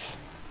ships.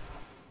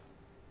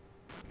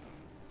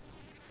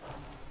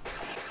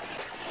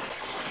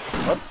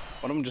 what?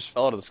 One of them just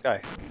fell out of the sky.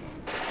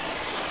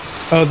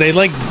 Oh, they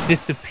like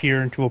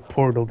disappear into a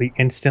portal the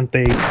instant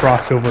they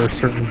cross over a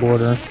certain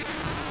border.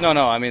 No,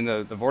 I mean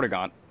the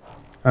Vortigaunt.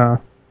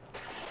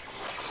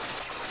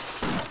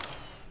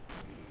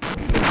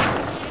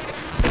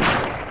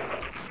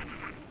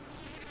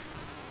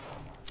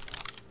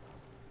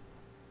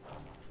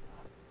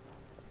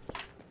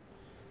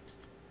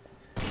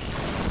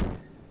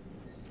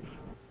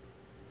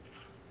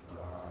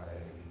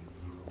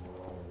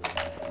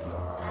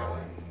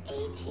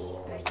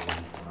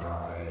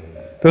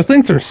 Those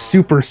things are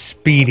super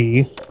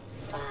speedy.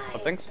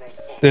 What things?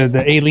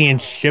 The alien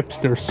ships,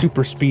 they're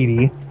super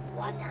speedy.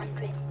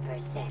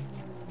 100%.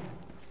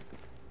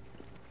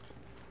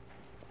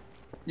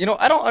 You know,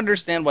 I don't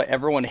understand why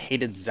everyone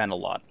hated Zen a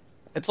lot.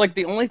 It's like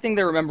the only thing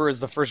they remember is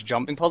the first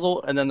jumping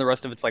puzzle, and then the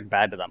rest of it's like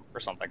bad to them or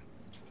something.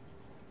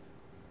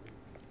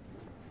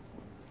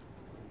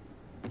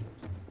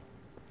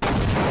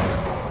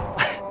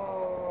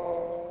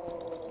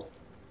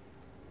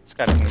 This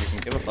guy doesn't even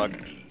give a fuck.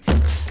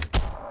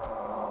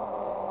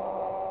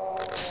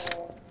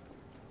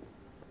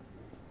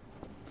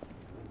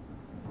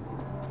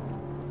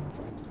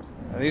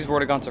 These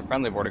Vortigaunts are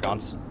friendly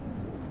Vortigaunts.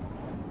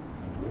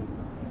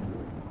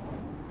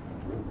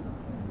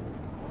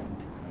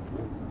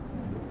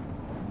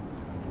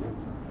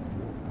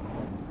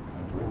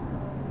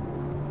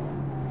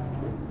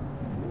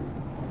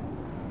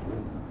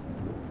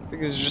 I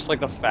think this is just like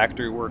the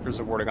factory workers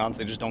of Vortigaunts,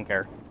 they just don't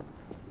care.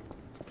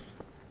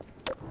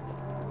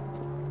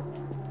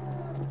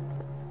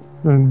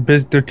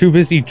 They're too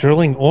busy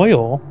drilling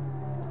oil.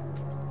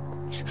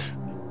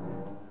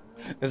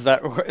 Is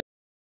that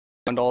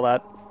and all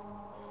that?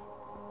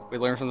 We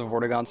learned from the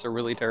Vortigaunts are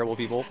really terrible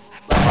people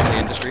on the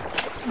industry.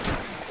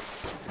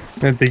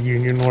 The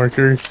union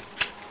workers.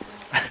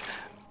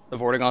 The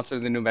Vortigaunts are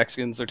the New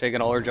Mexicans, they're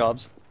taking all our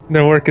jobs.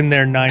 They're working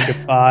their 9 to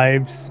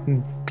 5s.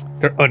 And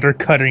they're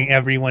undercutting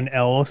everyone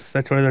else.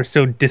 That's why they're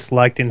so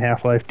disliked in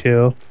Half-Life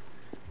 2.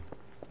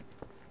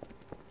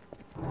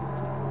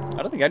 I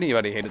don't think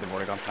anybody hated the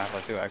Vortigaunts in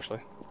Half-Life 2, actually.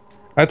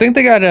 I think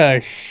they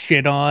got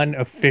shit on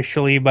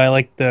officially by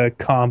like the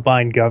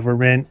Combine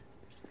government,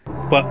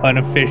 but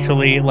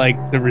unofficially,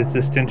 like the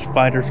Resistance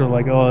fighters are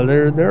like, oh,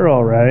 they're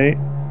all right.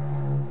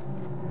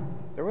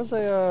 There was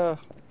a,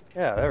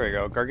 yeah, there we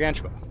go,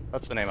 Gargantua.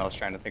 That's the name I was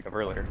trying to think of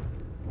earlier.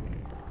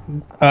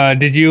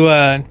 Did you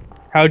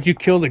how'd you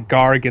kill the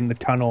Garg in the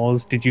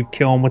tunnels? Did you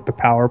kill him with the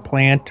power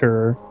plant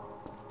or?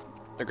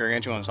 The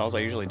Gargantuan tunnels, I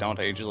usually don't.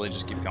 I usually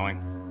just keep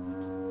going.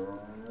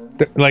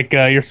 Like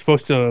you're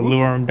supposed to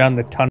lure him down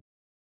the tunnel,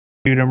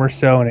 shoot him or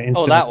so, and it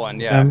instantly. Oh, that one,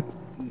 kills yeah. him.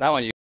 That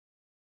one you.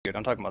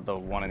 I'm talking about the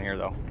one in here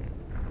though.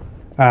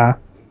 Ah.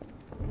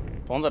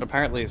 The one that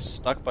apparently is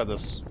stuck by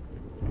this.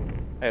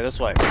 Hey, this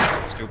way,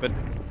 stupid.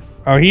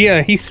 Oh,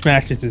 he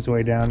smashes his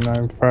way down,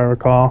 if I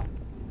recall.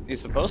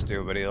 He's supposed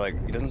to, but he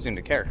doesn't seem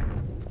to care.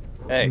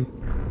 Hey.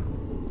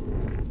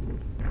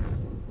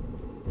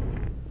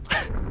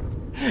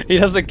 He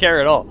doesn't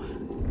care at all.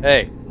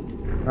 Hey.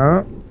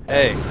 Huh?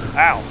 Hey.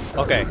 Ow.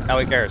 Okay, now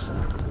he cares.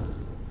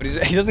 But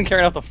he doesn't care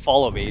enough to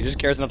follow me. He just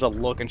cares enough to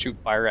look and shoot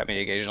fire at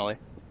me occasionally.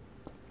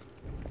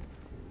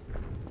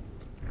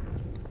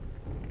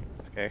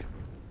 Okay.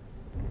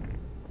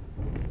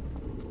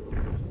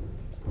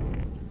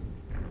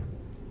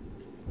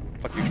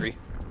 Fuck you, tree.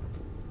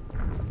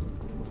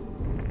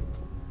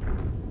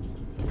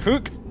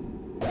 Hook!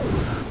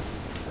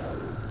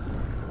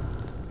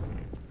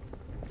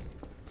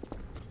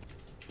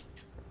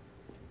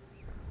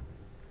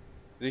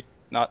 Is he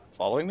not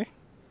following me?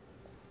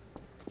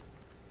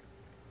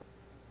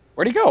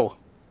 Where'd he go?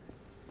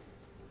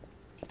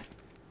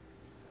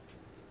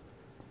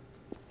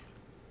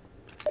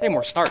 Hey,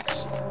 more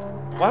Snarks.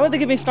 Why would they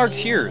give me Snarks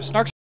here?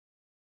 Snarks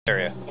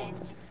area.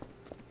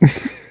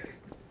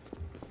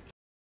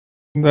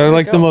 They're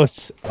like the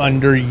most Oh,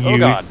 underused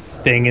God.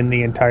 thing in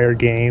the entire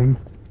game.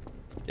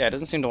 Yeah, it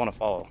doesn't seem to want to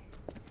follow.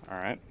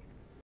 Alright.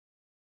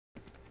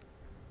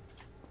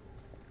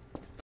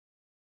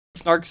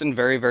 Snarks in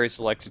very, very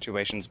select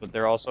situations, but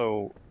they're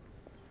also...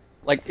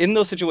 Like, in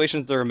those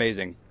situations, they're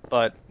amazing.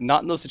 But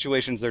not in those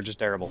situations, they're just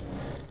terrible.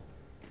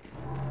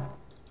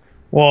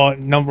 Well,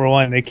 number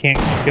one, they can't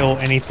kill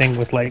anything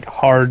with like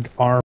hard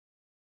armor.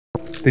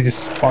 They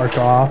just spark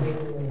off.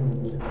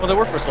 Well, they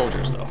work for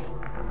soldiers, though.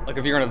 Like,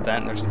 if you're in an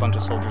event and there's a bunch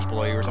of soldiers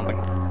below you or something.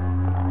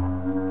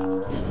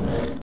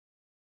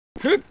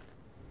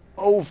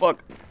 Oh,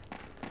 fuck.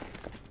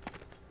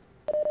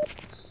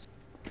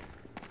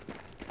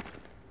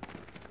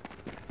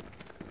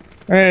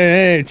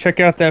 Hey, check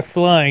out that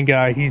flying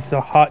guy. He's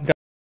a hot dog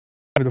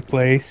of the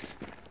place.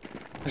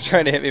 They're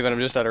trying to hit me, but I'm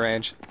just out of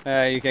range.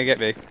 You can't get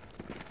me.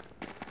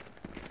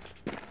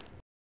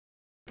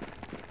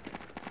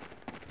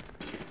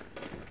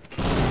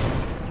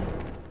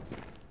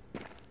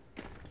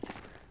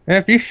 And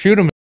if you shoot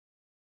him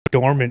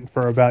dormant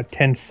for about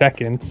 10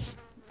 seconds.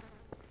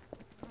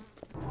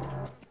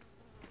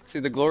 See,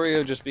 the glory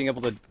of just being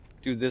able to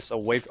do this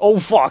away oh,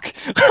 fuck!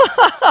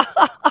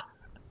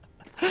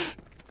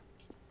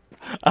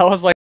 I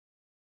was like,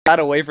 got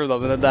away from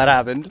them, and then that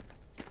happened.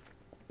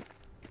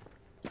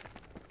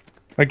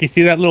 Like, you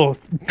see that little...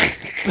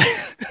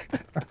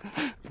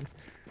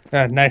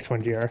 nice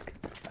one, Jarek.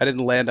 I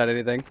didn't land on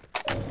anything.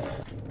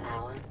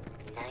 Power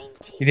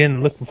You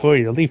didn't look before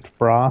you leaped,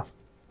 brah.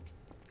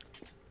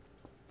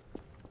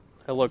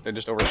 I looked, I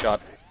just overshot.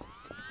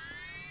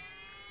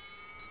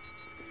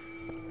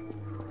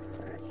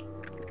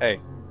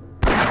 Hey.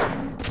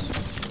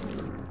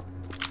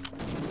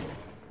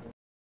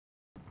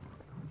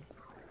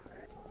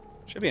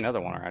 Should be another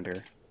one around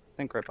here. I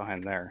think right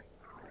behind there.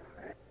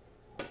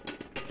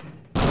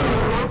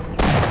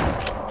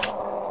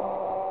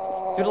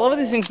 Dude, a lot of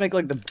these things make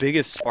like the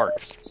biggest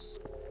sparks.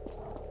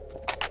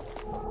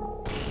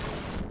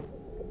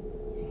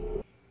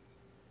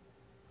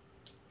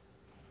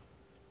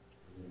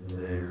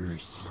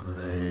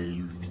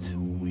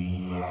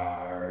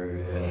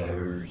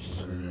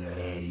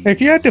 If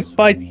you had to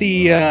fight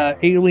the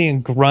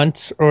alien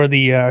grunts or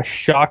the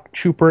shock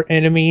trooper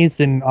enemies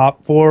in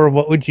Op 4,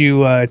 what would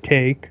you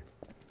take?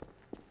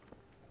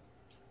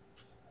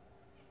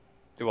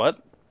 Do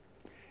what?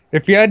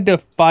 If you had to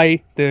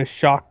fight the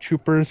shock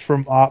troopers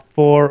from Op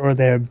 4 or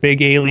the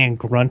big alien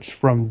grunts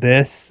from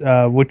this,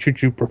 which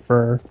would you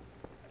prefer?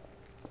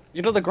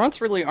 You know, the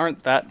grunts really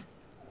aren't that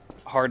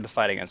hard to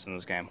fight against in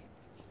this game.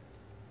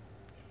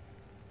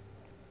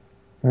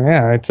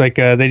 Yeah, it's like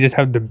they just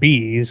have the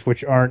bees,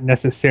 which aren't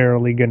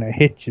necessarily going to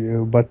hit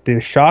you, but the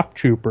shock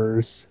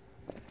troopers,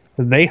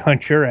 they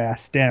hunt your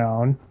ass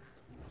down.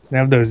 They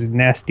have those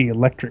nasty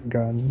electric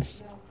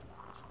guns.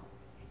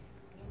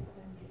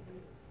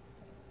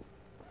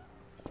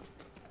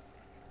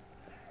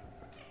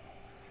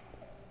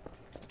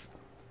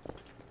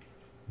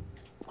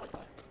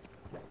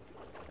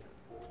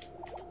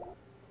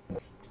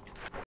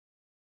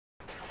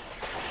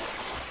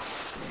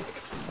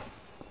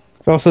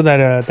 There's also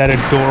that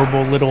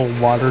adorable little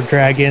water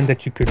dragon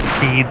that you could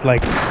feed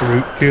like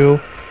fruit to.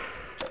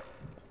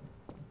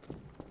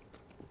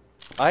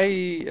 I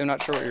am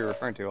not sure what you're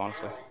referring to,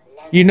 honestly.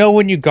 You know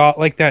when you got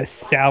like that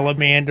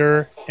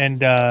salamander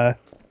and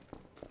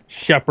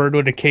Shepherd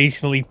would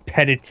occasionally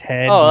pet its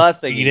head Oh, and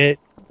that feed thingy. it?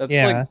 That's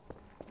Yeah. like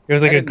It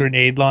was like I a didn't-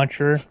 grenade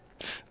launcher.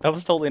 that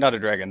was totally not a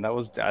dragon. That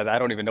was I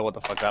don't even know what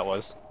the fuck that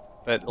was.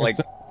 But like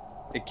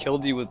it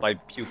killed you with by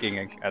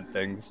puking at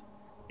things.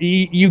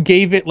 You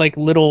gave it like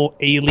little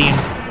alien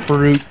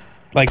fruit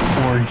like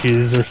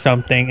oranges or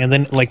something and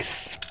then like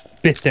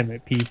spit them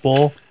at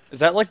people. Is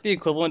that like the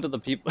equivalent to the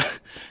people?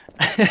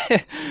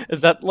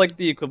 Is that like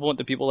the equivalent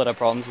to people that have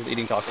problems with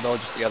eating Taco Bell,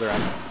 just the other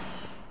end?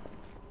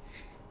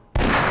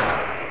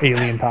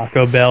 Alien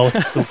Taco Bell,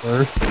 it's the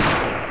worst.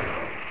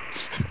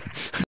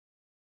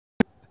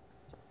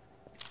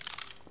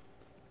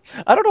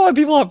 I don't know why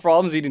people have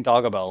problems eating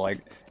Taco Bell. Like,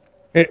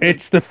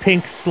 It's the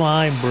pink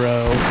slime,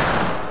 bro.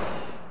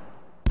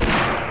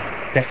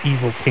 That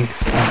evil pink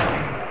slime.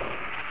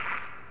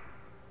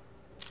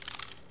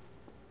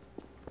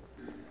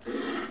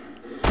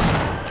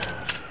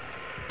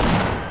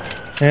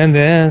 And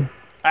then,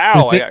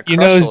 ow! I got you crushed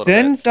know, a little bit.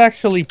 Zen's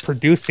actually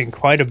producing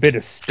quite a bit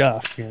of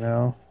stuff, you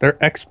know? Their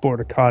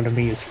export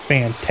economy is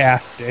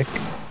fantastic.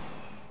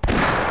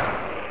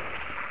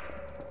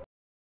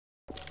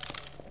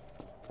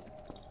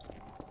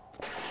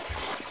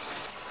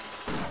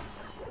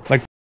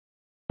 Like,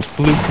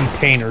 blue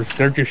containers,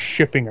 they're just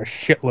shipping a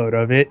shitload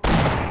of it.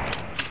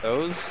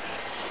 Those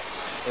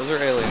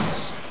are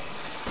aliens.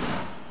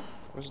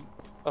 Where's...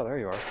 Oh, there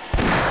you are.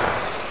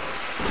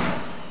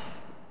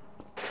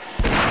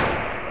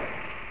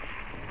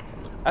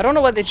 I don't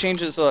know why they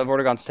changed it so that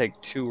Vortigons take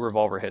 2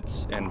 revolver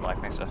hits in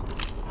Black Mesa.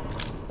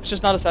 It's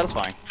just not as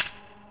satisfying.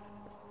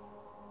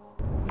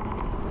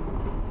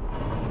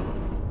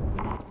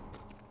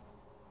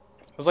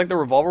 It was like the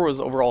revolver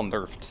was overall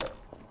nerfed.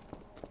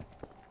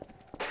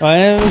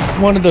 It was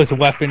one of those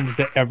weapons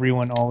that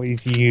everyone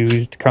always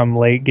used come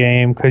late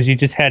game because you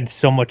just had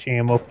so much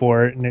ammo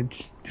for it and it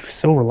was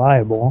so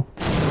reliable.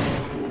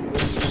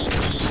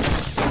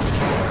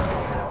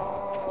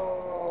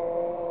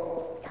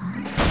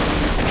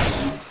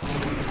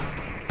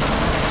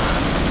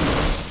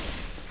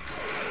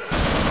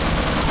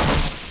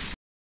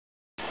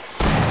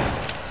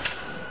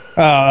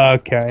 Oh,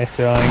 okay,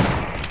 so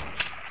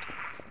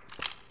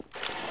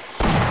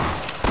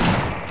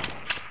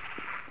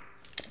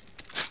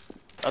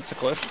That's a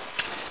cliff.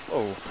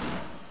 Whoa.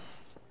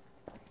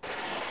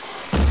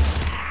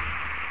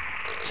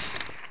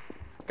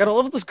 Gotta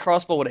love this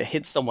crossbow when it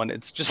hits someone.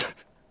 It's just...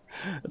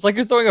 it's like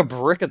you're throwing a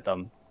brick at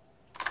them.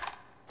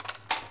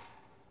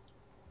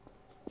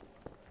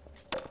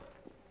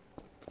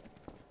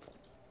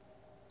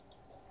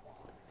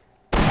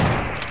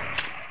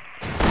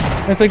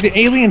 it's like the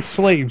alien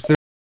slaves. They're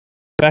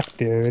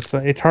effective.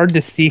 It's hard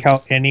to see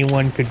how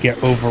anyone could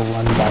get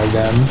overrun by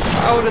them.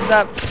 How did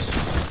that...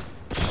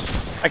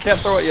 I can't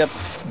throw it yet.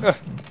 Ugh.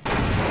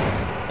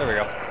 There we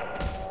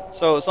go.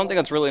 So, something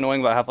that's really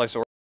annoying about Half-Life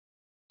Sword,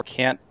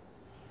 can't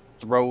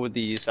throw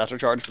the satchel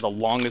charge for the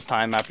longest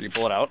time after you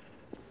pull it out.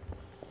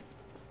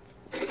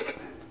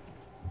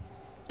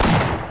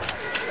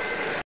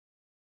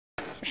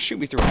 Shoot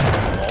me through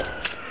a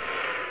wall.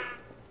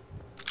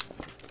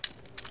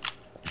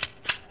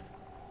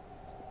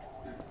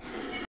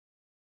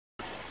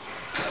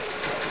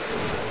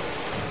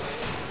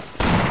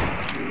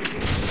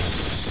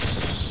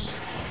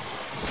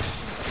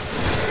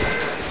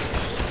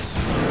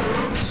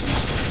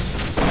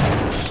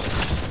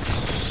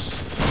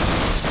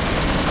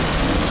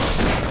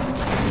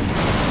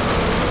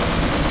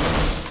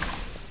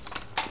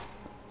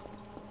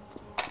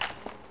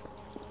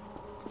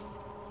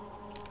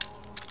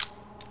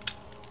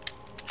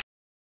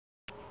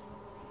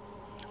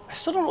 I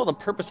still don't know what the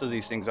purpose of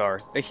these things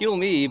are. They heal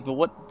me, but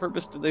what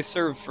purpose do they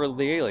serve for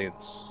the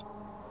aliens?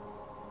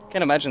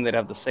 Can't imagine they'd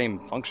have the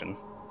same function.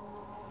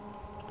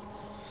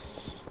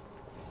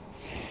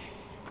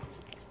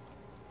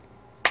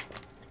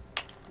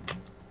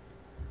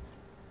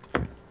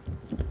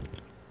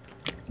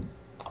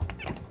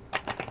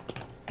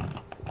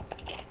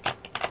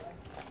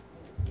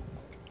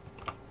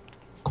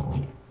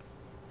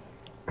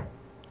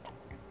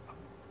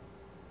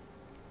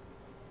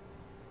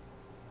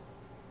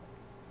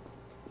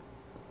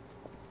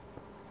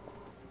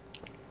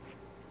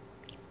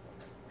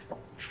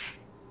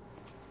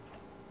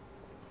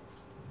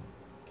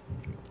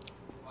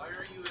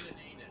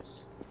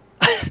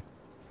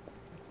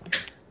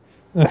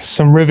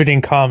 Some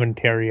riveting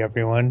commentary,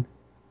 everyone.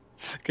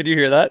 Could you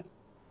hear that?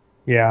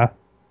 Yeah.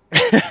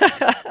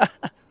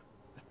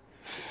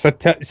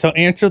 So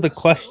answer the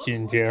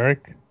question,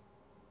 Jarek.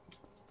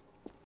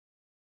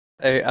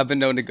 Hey, I've been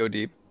known to go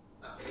deep.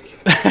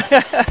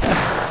 I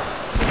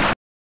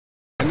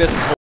missed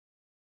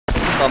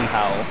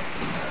somehow.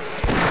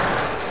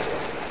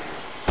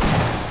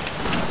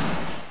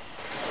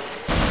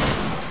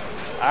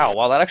 Ow,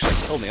 wow, that actually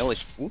killed me. Holy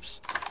oops.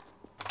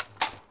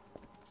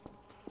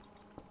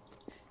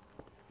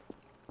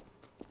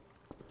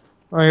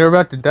 Oh, you're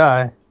about to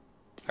die.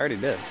 I already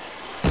did.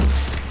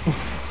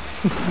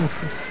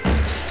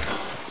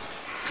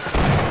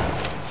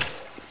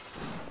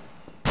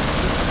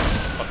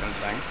 Fucking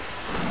thing.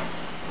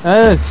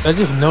 I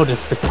just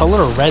noticed the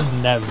color red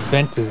in that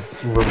vent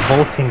is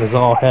revolting as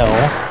all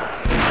hell.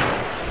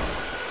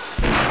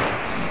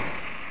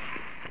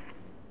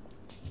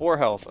 4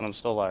 health, and I'm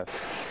still alive.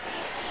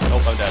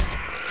 Nope, I'm dead.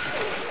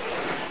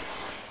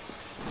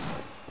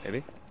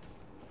 Maybe?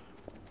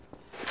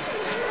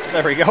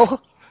 There we go.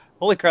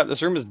 Holy crap,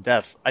 this room is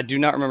death. I do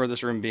not remember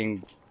this room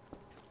being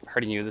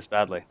hurting you this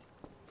badly.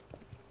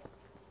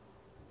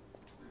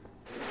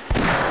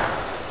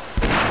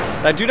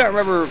 I do not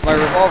remember my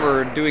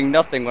revolver doing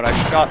nothing when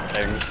I shot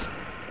things.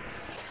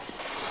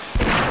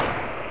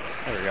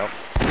 There we go.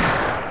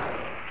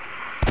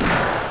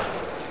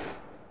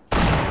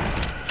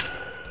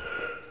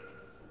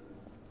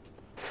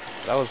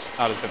 That was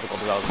not as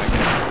difficult as I was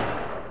making.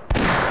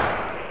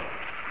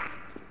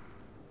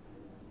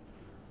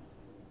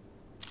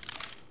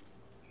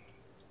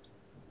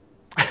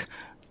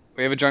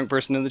 We have a drunk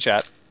person in the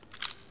chat.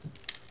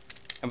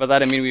 And by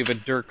that I mean we have a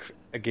Dirk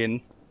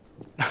again.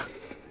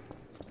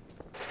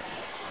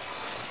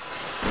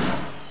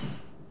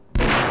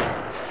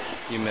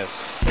 You miss.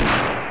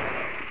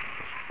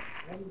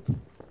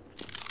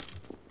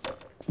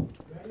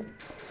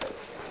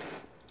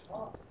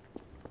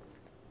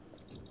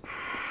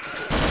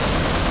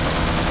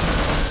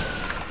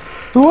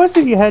 Who was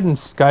it you had in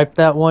Skype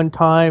that one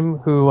time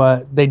who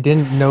they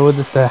didn't know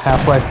that the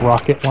Half-Life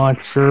rocket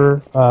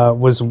launcher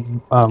was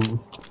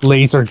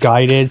laser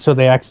guided, so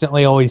they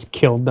accidentally always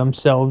killed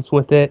themselves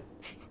with it?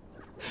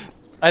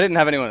 I didn't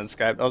have anyone in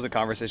Skype. That was a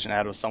conversation I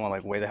had with someone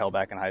like way the hell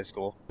back in high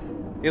school.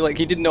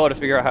 He didn't know how to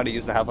figure out how to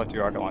use the Half-Life 3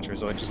 rocket launcher,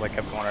 so it just like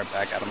kept going right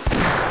back at him.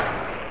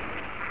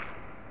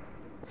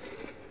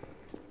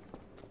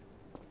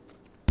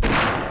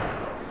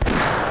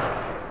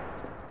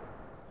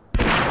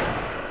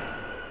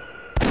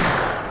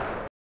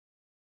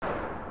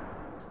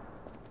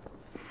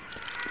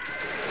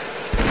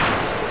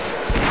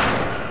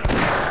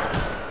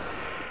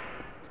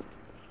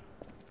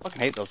 Fucking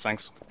hate those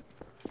things.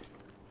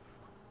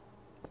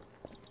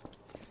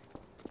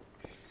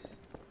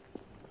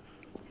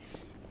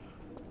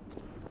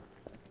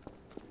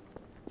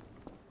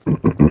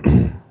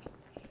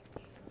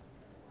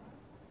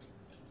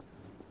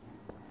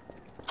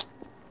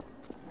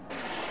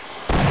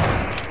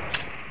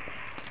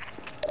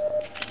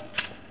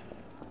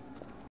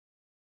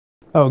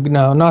 Oh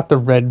no, not the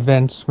red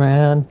vents,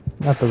 man.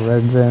 Not the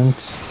red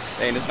vents.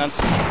 The anus vents.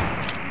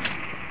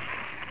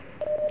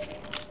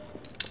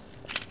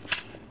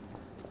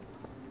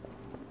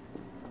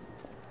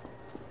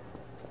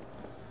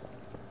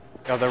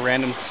 Got the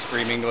random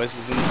screaming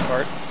noises in this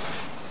part.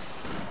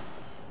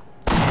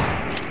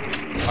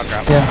 Oh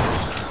crap.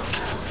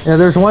 Yeah,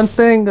 there's one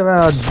thing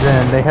about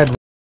Zen. They had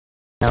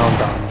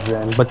sound on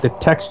Zen, but the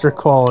texture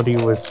quality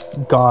was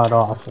god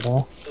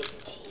awful.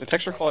 The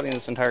texture quality in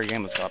this entire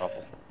game is god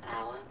awful.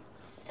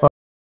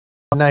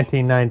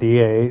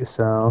 1998,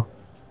 so.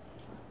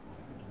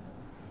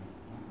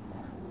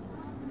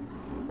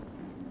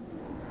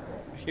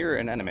 I hear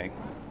an enemy.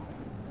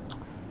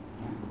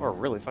 Or a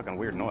really fucking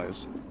weird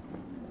noise.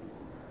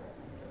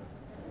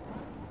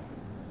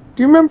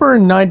 Do you remember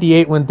in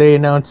 98 when they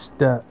announced,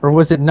 or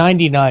was it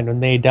 99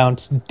 when they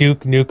announced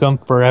Duke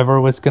Nukem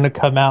Forever was going to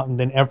come out, and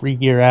then every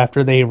year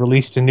after they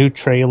released a new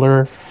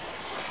trailer?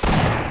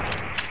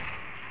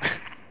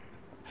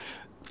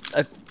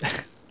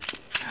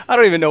 I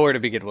don't even know where to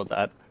begin with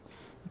that.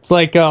 It's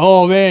like,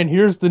 oh man,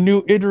 here's the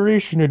new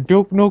iteration of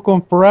Duke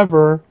Nukem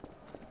Forever.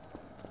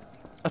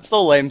 That's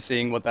still lame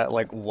seeing what that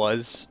like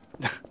was.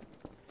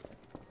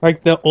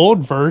 Like, the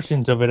old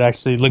versions of it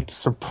actually looked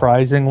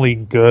surprisingly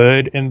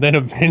good, and then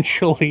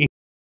eventually,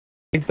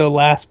 like, the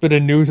last bit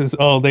of news is,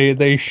 oh,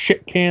 they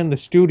shit-canned the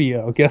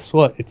studio. Guess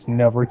what? It's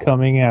never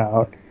coming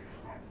out.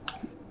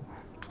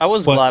 I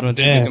was But glad when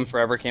Duke then- Nukem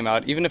Forever came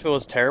out. Even if it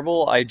was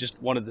terrible, I just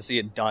wanted to see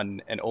it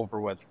done and over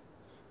with.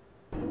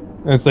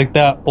 It's like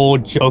that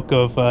old joke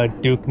of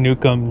Duke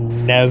Nukem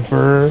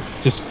never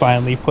just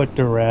finally put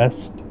to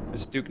rest.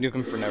 It's Duke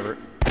Nukem for never.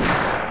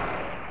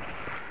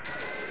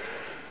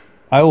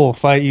 I will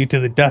fight you to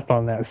the death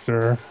on that,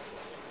 sir.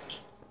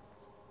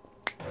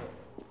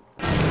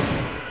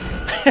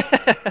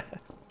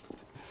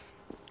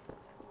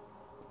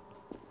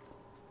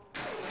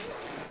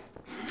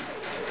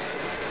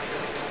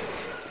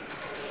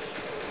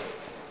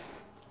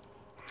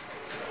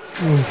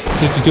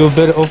 Did you do a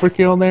bit of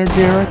overkill there,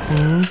 Jarek?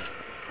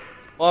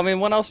 Well, I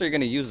mean, when else are you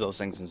going to use those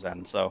things in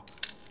Zen? So.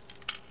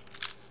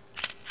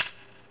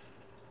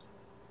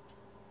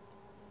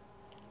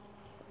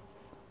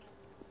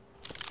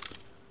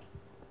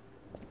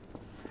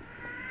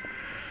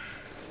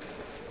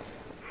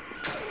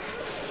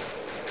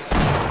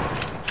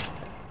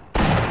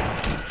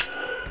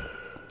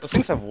 Those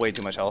things have way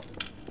too much health.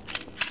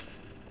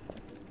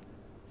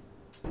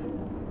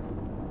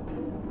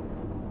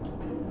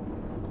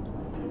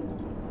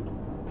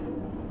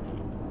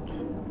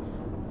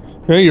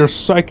 Yeah, your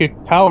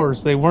psychic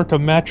powers, they weren't a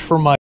match for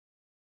my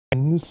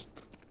friends.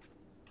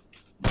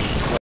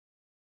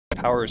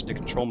 Powers to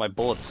control my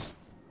bullets.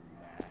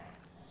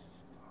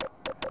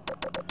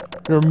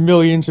 Your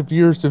millions of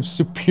years of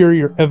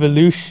superior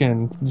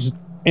evolution just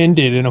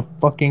ended in a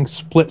fucking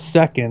split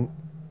second.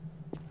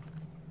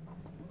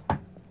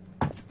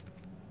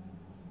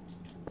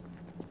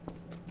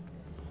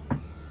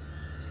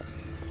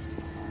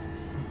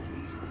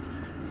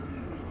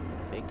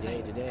 Big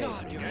day today.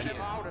 God, get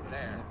him out of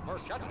there, or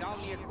shut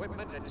down the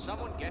equipment and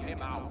someone get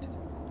him out.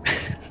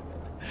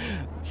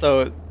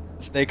 So,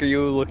 Snake, are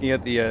you looking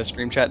at the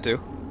stream chat too?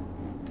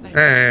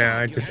 Yeah,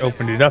 I just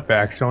opened it up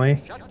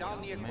actually. Shut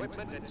down the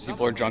equipment and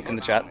People are drunk in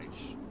the chat.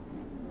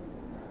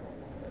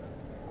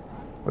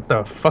 What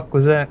the fuck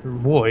was that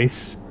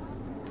voice?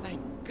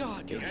 Thank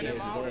God you Big get day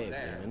him out today, of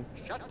there. man.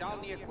 Shut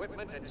down the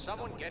equipment and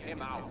someone get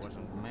him out.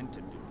 Wasn't meant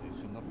to do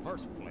this in the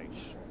first place.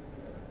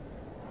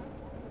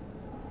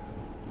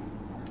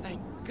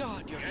 Thank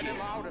God you get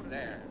him out of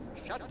there.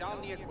 Shut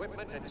down the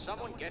equipment and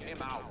someone get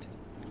him out.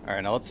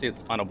 Alright, now let's see if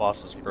the final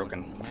boss is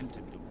broken. Meant to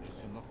do this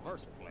in the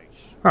first place.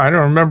 I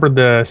don't remember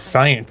the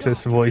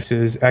scientist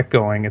voices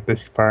echoing at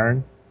this part.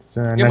 It's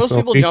a Yeah, nice most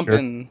little people jump feature.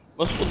 in.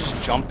 Most people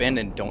just jump in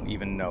and don't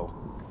even know.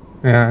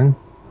 Yeah.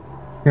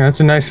 Yeah, it's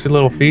a nice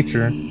little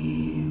feature.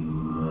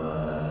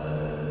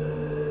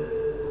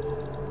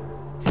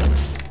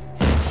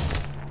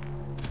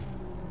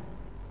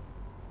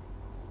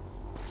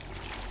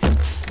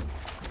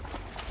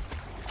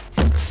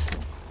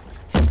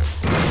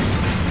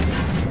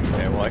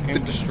 Okay, well I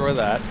can destroy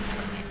that.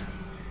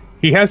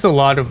 He has a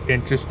lot of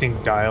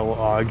interesting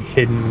dialogue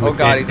hidden Oh within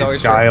god, he's his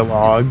always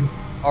dialogue.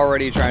 He's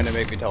already trying to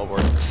make me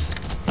teleport.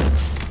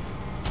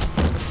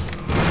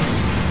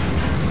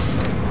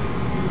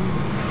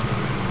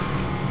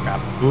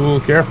 Crap. Ooh,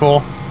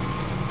 careful.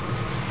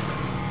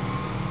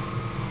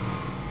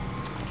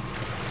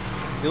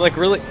 He like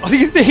really. Oh,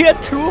 he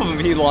had two of them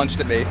he launched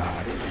at me.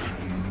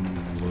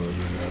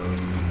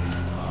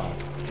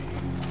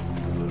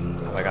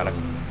 Oh my god, I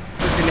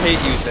freaking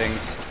hate you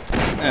things.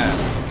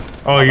 Eh.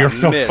 Oh, you're I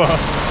so missed. fucked.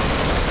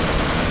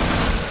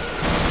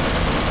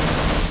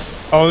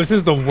 Oh, this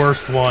is the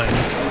worst one.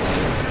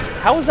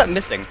 How is that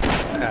missing?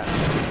 Eh.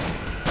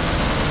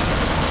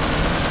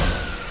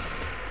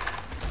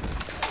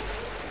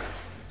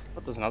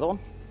 What, there's another one?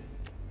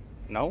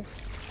 No?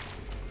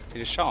 He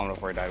just shot him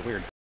before he died.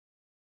 Weird.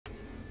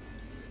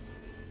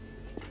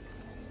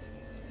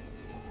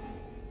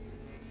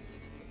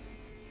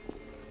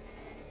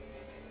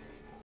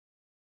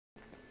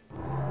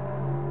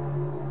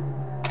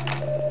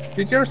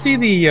 Did you ever see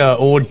the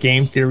old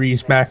game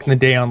theories back in the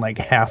day on like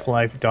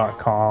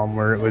Half-Life.com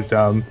where it was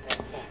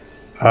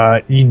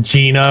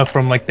Gina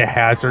from like the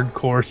Hazard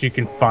course? You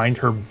can find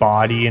her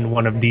body in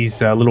one of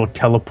these little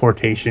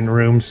teleportation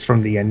rooms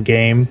from the end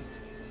game.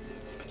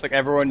 It's like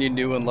everyone you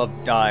knew and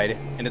loved died,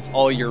 and it's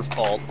all your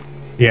fault.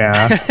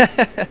 Yeah.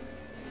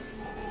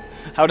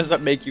 How does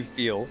that make you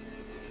feel?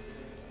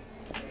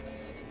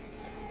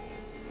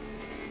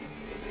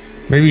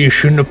 Maybe you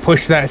shouldn't have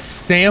pushed that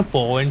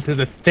sample into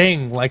the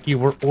thing like you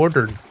were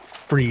ordered,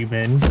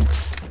 Freeman.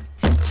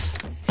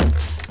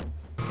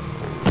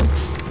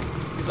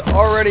 He's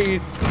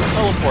already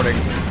teleporting.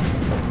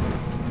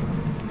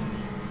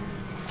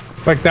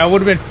 Like, that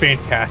would have been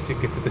fantastic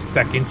if the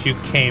second you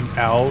came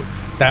out,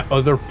 that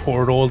other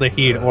portal that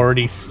he had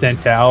already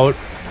sent out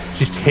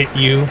just hit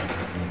you.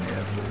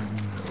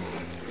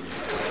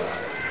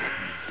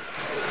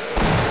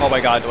 Oh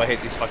my god, do I hate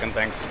these fucking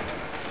things.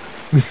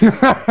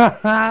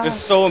 There's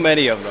so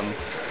many of them.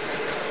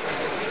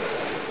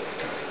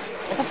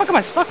 What the fuck am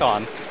I stuck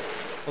on?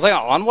 Was I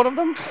on one of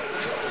them?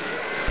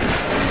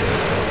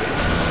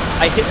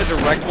 I hit a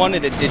direct one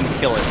and it didn't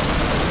kill it.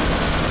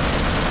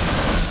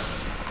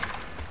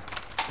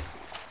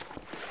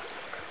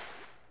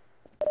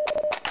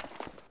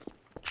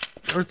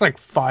 There's like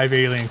 5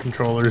 alien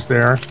controllers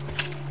there.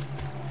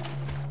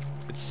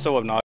 It's so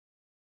obnoxious.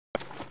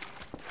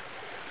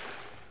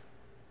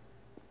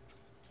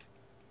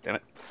 Damn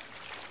it.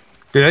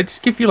 Did I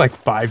just give you like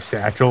 5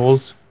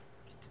 satchels?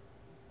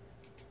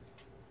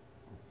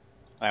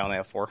 I only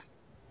have 4.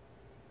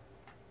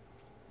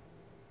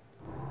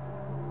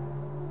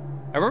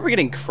 I remember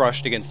getting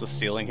crushed against the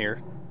ceiling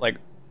here. Like,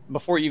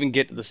 before you even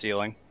get to the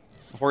ceiling.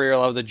 Before you're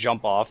allowed to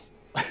jump off.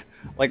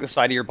 Like the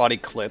side of your body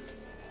clipped.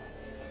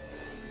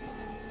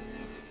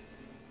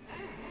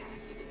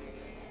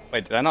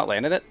 Wait, did I not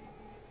land in it?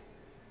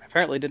 I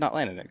apparently did not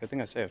land in it. Good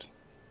thing I saved.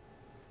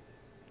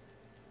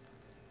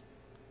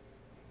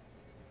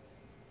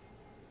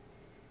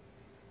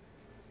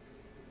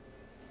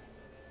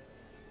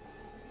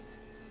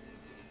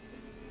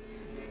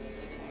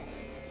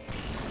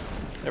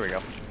 There we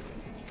go.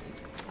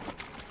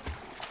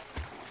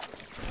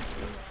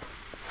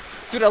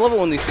 Dude, I love it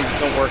when these things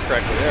don't work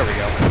correctly. There we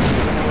go.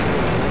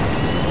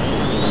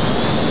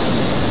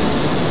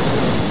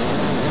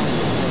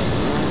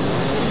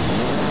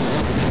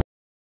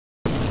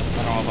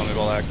 I don't know if I'm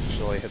able to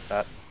actually hit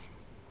that.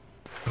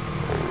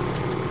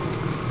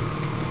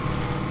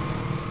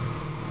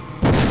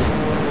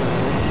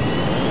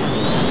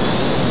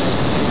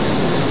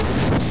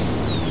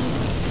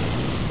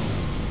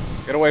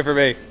 Get away from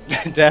me.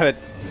 Damn it.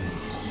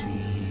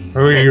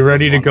 Are you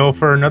ready to go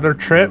for another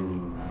trip?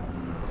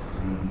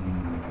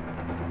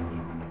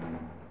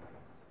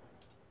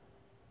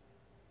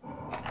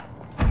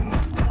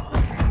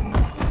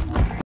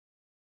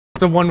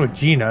 The one with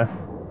Gina.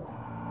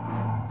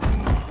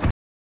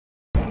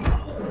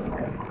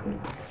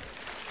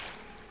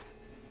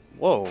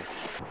 Whoa.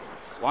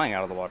 Flying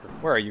out of the water.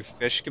 Where are you,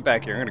 fish? Get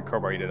back here. I'm gonna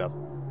crowbar you to death.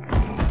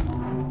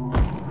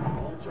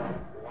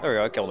 There we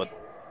go. I killed it.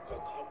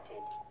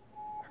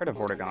 Heard of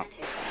Vortigaunt.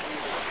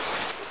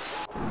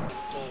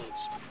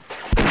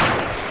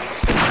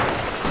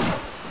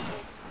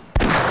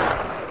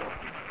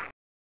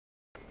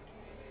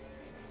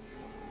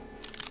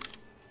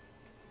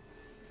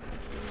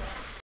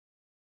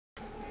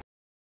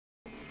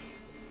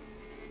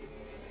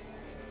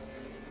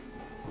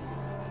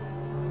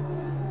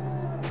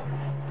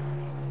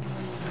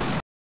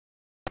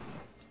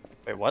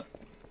 Wait, what?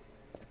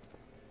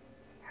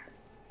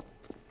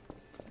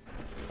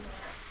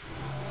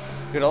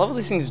 Dude, a lot of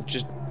these things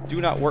just do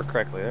not work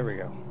correctly. There we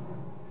go.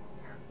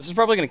 This is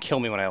probably gonna kill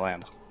me when I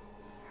land.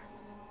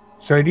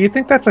 So do you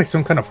think that's like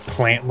some kind of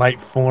plant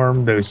life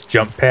form, those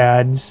jump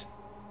pads?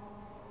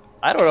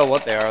 I don't know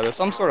what they are. They're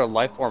some sort of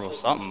life form of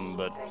something,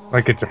 but...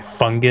 Like it's a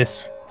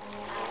fungus?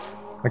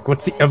 Like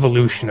what's the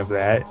evolution of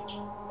that?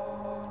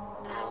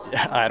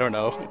 I don't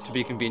know. To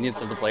be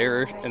convenience of the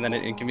player, and then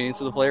an inconvenience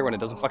of the player when it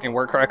doesn't fucking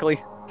work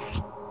correctly.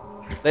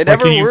 They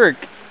never work.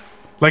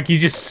 Like you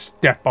just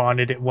step on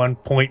it at one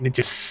point and it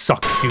just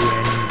sucks you in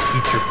and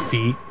eats your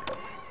feet.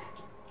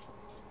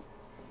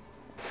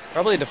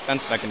 Probably a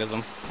defense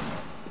mechanism.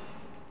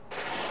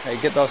 Hey,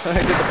 get the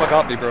fuck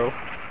off me, bro.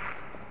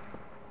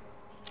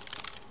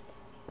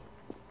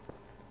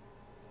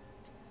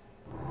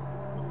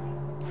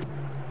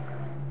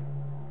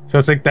 So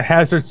it's like the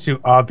hazard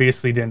suit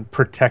obviously didn't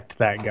protect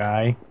that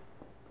guy.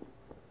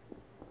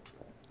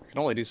 Can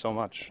only do so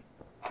much.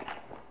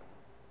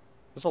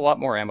 There's a lot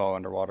more ammo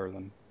underwater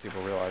than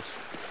people realize.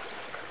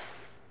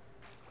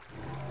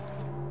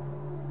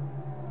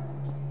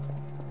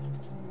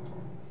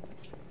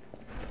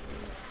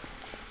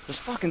 This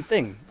fucking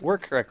thing,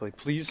 work correctly,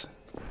 please.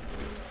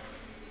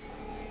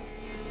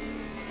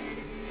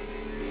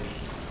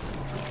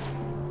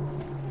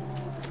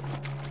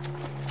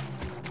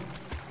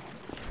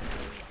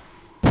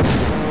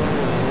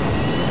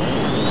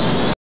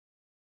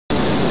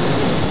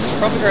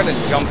 Probably trying to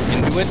jump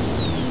into it.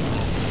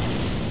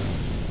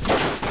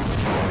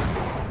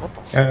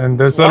 And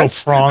those little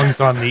prongs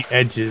on the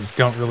edges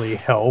don't really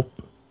help.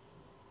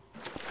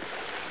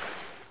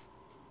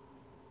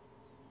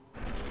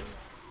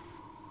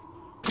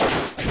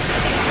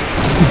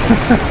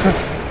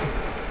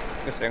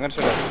 I'm gonna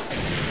try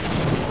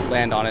to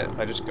land on it if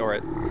I just go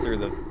right through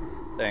the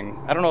thing.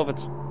 I don't know if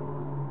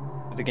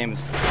the game is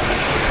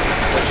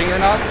glitching or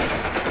not.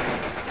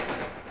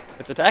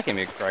 It's attacking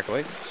me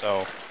correctly, so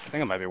I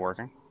think it might be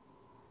working.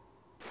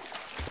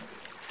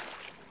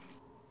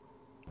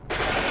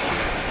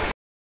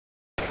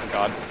 Oh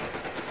god.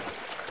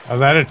 Oh,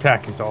 that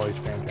attack is always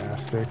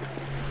fantastic.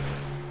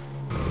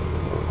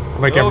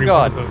 Like oh every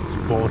god. one of those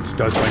bullets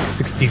does like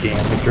 60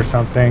 damage or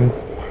something.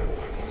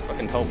 It's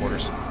fucking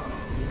teleporters.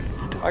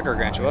 Hi,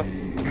 Gargantua.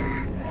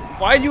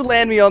 Why'd you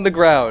land me on the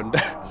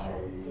ground?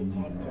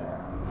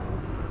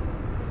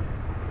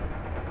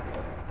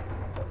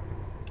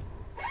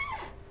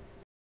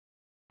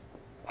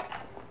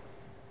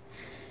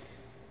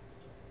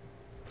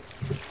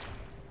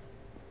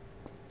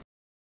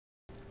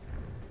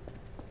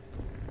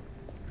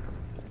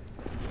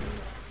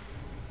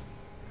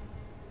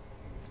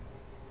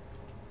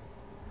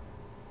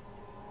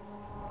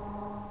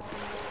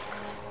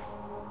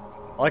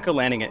 I like how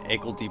landing at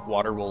ankle-deep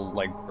water will,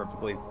 like,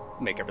 perfectly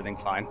make everything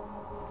fine.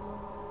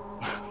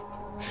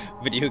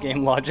 Video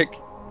game logic.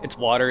 It's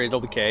water, it'll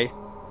decay.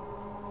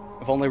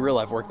 If only real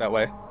life worked that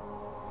way.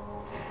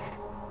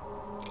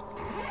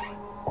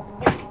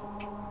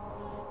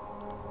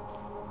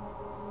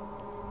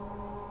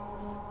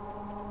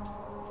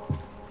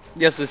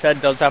 Yes, this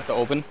head does have to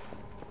open.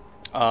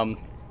 But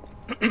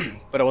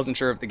I wasn't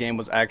sure if the game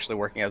was actually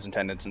working as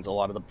intended, since a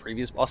lot of the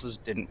previous bosses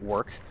didn't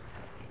work.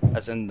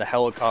 As in the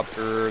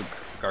helicopter,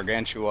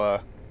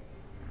 Gargantua.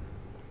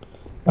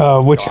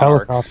 Which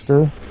Dark.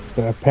 helicopter?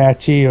 The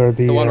Apache or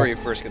the... The one where you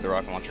first get the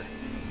rocket launcher.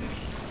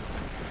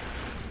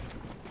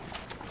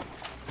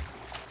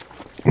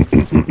 I'm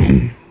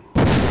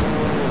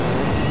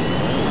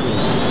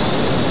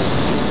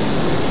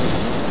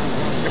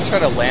gonna try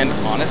to land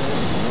on it.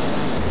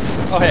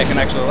 Oh hey, I can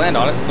actually land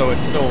on it, so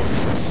it's still...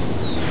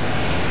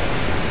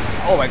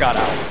 Oh my god,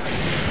 ow.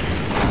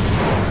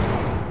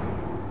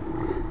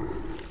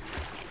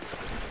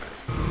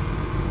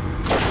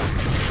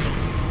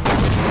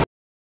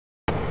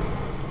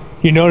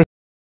 You notice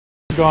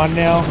they're gone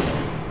now?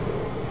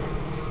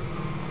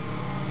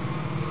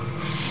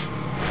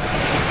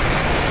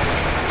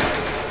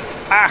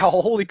 Ow!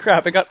 Holy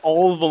crap! I got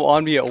all of them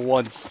on me at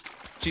once.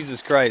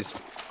 Jesus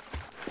Christ.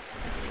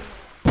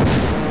 Yeah,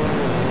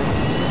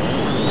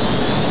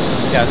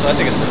 so I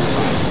think it's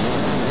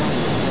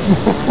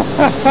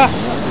fine.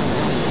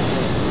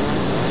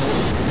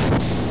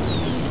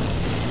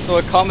 So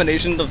a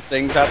combination of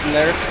things happened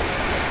there.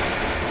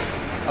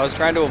 I was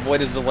trying to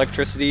avoid his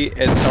electricity,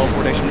 his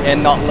teleportation,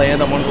 and not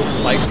land on one of those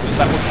spikes, because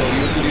that would kill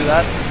you if you do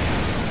that.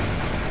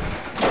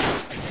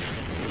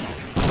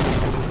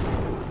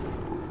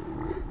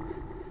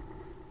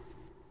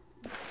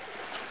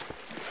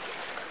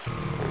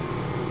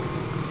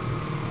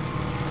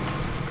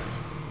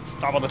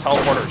 Stop on the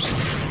teleporters.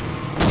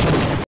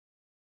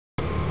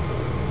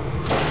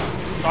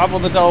 Stop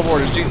on the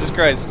teleporters, Jesus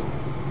Christ.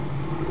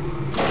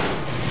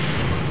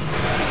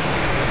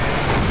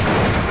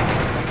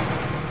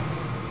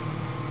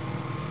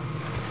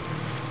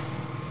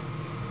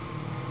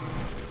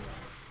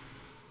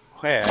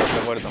 Okay, I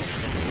avoided them.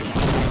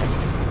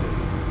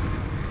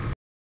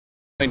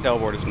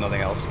 Teleporters,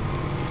 nothing else.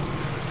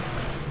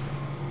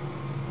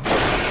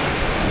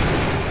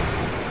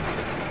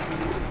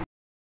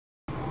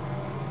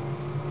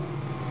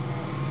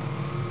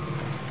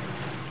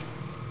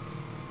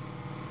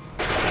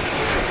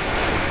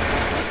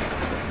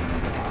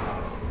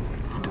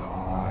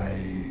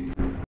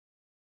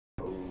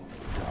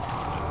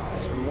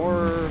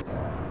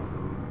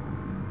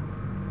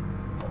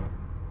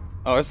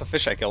 Oh, it's the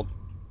fish I killed.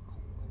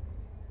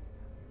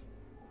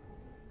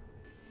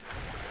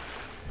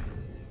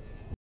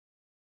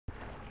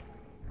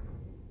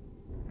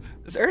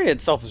 This area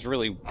itself is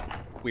really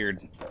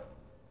weird.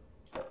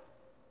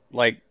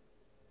 Like,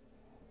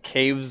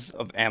 caves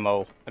of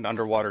ammo and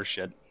underwater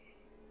shit.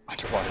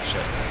 Underwater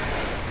shit.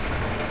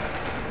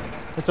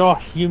 It's all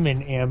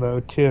human ammo,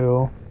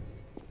 too.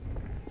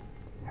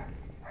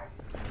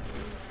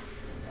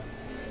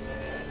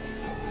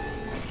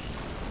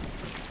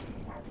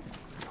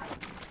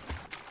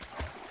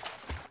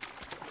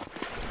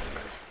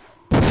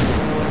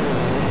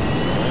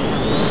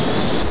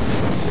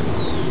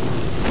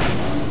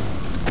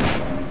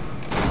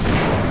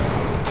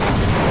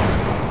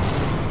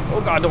 Oh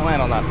god, don't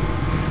land on that.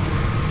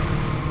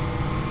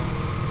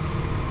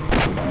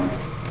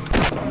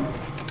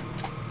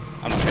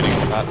 I'm not hitting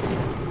with that.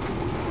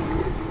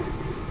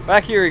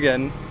 Back here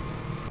again.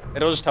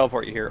 It'll just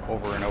teleport you here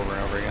over and over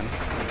and over again.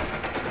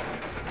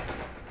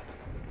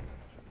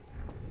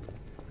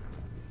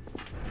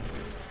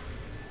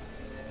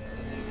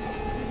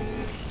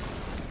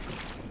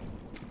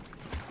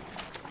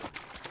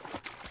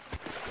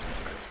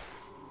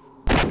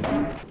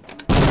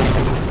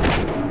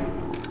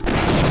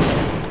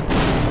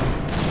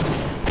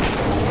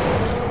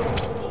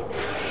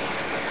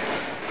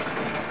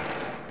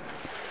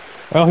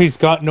 Well, he's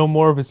got no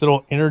more of his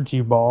little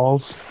energy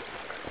balls.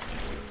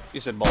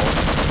 You said balls.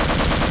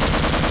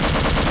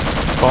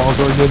 Balls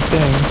are a good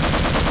thing.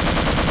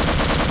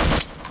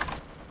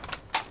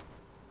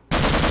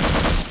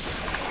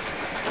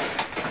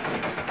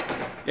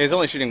 Yeah, he's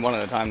only shooting one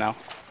at a time now.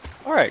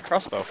 Alright,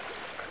 crossbow.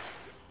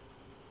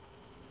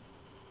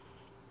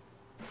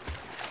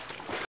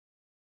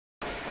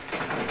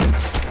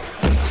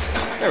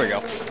 There we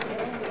go.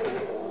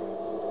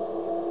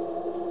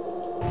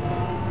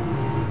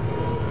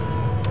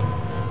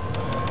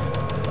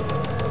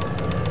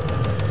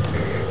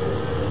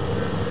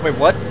 Wait,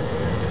 what?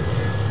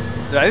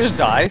 Did I just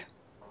die?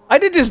 I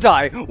did just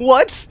die!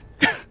 What?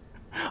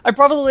 I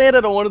probably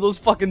landed on one of those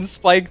fucking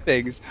spike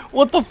things.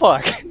 What the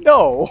fuck?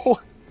 No!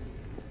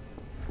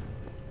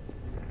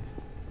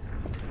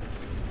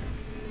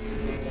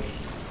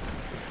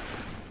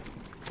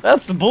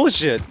 That's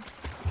bullshit.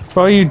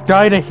 Well, you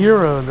died a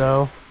hero,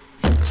 though.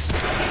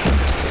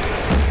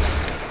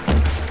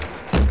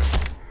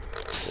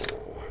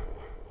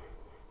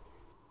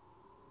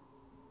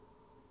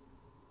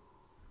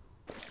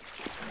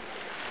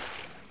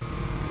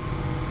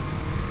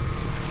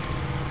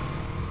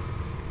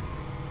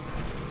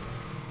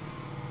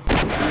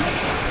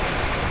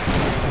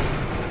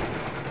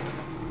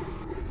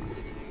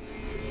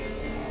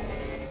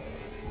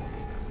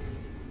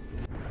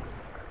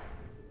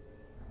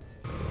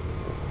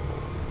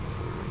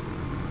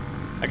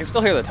 I can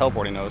still hear the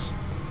teleporting nose.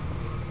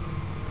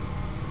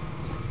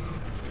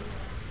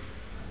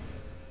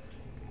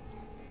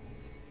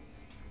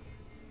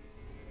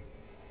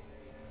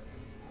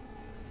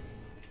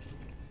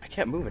 I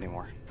can't move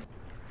anymore.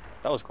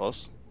 That was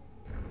close.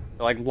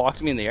 It like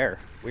locked me in the air.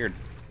 Weird.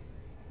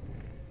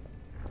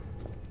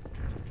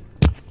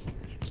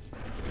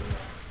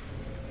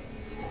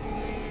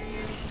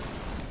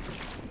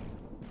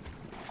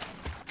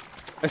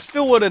 I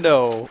still want to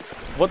know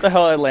what the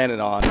hell I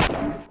landed on.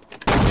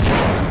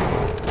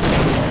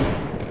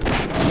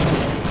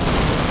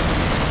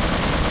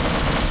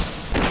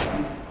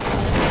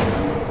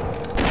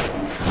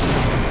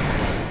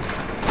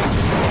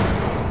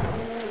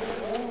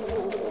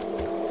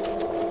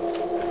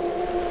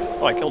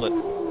 Oh, I killed it.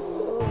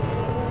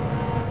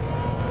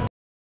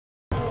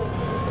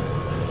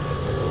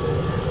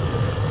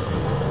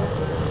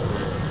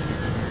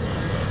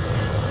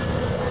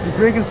 He's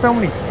making so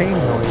many pain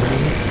noises.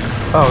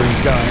 Oh,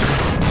 he's done.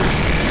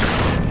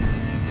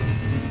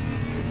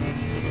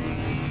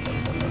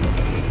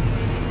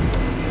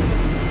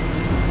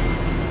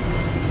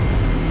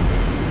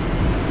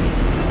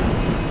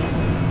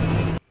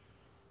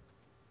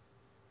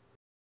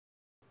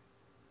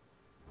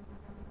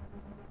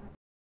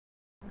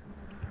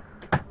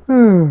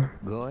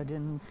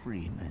 Gordon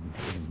Freeman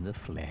in the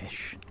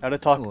flesh. How to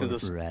talk Or to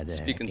the rather,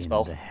 speak and in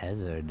spell. the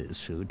hazard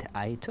suit,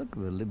 I took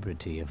the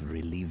liberty of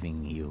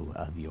relieving you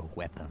of your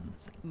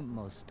weapons.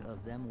 Most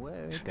of them were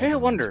Hey, I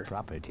government wonder,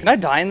 property. can I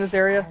die in this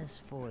area?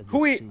 As for the Who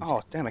we? suit,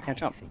 Oh, damn! I can't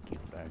jump. think you've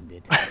earned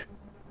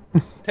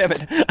it. Damn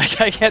it!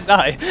 I can't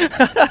die.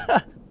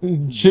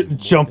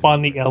 Jump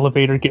on the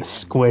elevator, get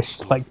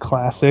squished like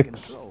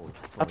classics.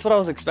 That's what I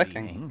was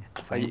expecting.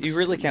 You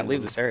really can't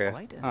leave this area.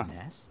 Quite a Huh.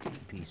 nasty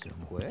piece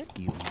of work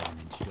you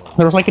managed to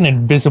There's like an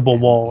invisible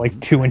wall like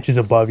 2 inches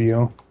above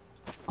you.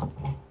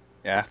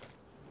 Yeah.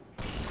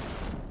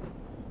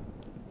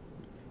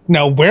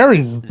 Now, where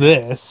is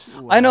this?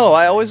 I know.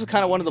 I always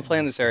kind of wanted to play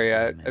in this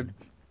area.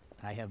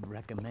 I have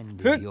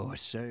recommended your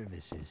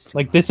services to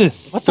Like, this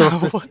is What the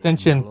Surface hell?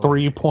 Extension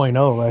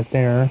 3.0 right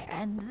there.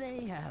 and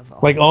they have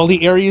Like, all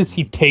the areas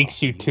he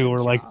takes you to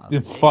are like,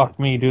 fuck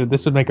me, dude,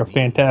 this would make a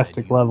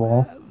fantastic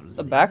level.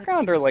 The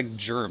background are like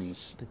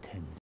germs.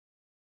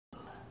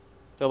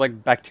 They're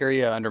like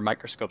bacteria under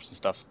microscopes and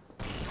stuff.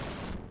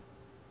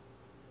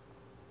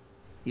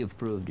 You've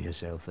proved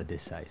yourself a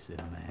decisive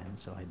man,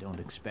 so I don't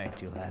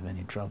expect you'll have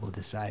any trouble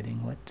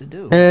deciding what to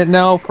do.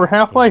 Now, for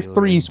Half-Life If you're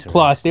 3's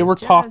plot, they were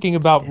interested, talking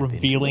just about step into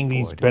revealing the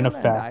these portal and I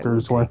will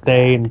benefactors, take weren't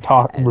they?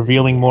 that And as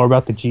revealing more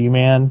about the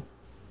G-Man.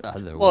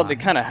 Well, they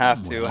kind of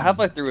have to. Otherwise,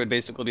 Half-Life 3 would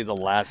basically be the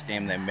last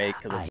game they make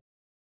because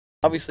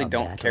obviously A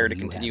don't care to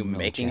battle you continue have no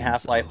making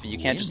chance Half-Life, of but you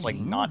can't just like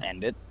winning. not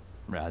end it.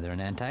 rather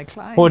an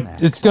anticlimax. Well,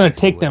 it's gonna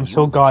take where them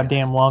so you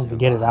goddamn just long to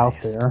get it out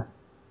survived. there.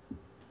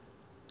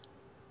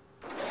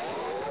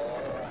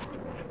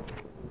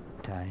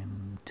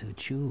 Time to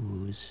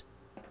choose.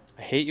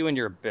 I hate you and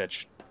you're a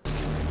bitch.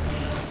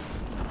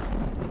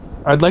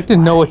 I'd like to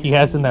know what he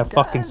has in Nicely that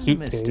fucking done,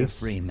 suitcase. Mr.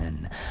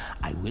 Freeman.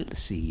 I will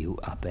see you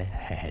up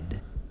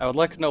ahead. I would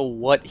like to know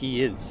what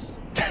he is.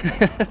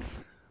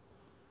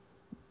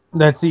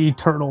 That's the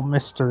eternal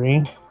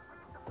mystery.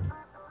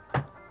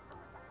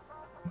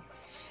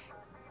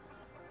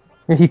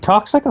 He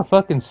talks like a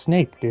fucking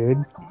snake,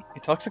 dude. He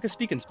talks like a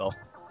speak and spell.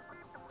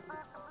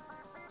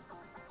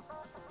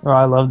 Oh,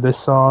 I love this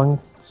song.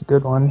 It's a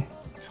good one.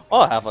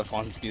 Oh, Half-Life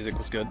 1's music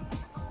was good.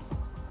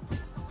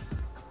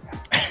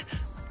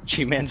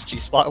 G-Man's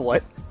G-Spot,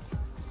 what?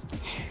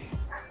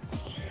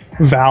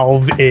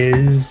 Valve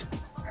is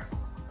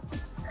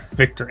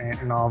Victor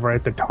Antonov right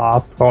at the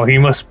top. Oh, he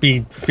must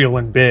be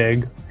feeling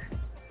big.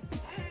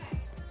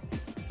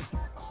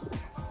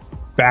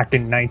 Back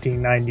in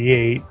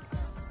 1998.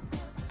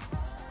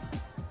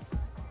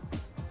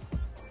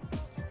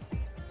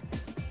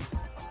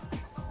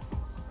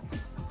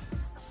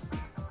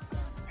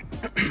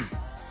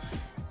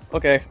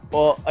 Okay,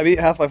 well, I beat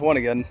Half-Life 1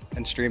 again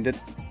and streamed it.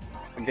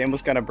 The game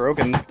was kind of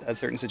broken at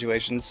certain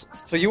situations.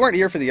 So you weren't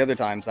here for the other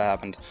times that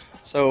happened.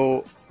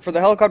 So, for the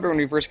helicopter when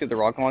we first get the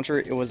rocket launcher,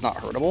 it was not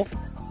hurtable.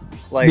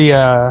 Like,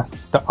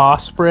 The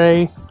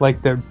Osprey,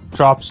 like that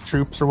drops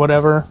troops or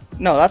whatever.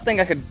 no, that thing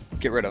I could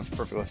get rid of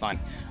perfectly fine.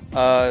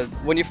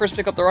 When you first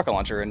pick up the rocket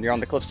launcher and you're on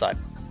the cliffside.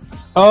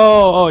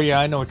 Oh, yeah,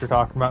 I know what you're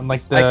talking about. And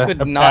like the I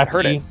could not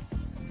hurt it. Apache.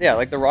 Yeah,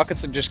 like the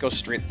rockets would just go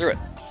straight through it.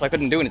 So I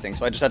couldn't do anything,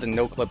 so I just had to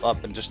no-clip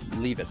up and just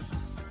leave it.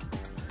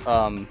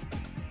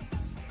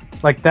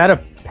 Like that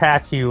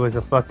Apache was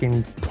a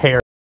fucking terror.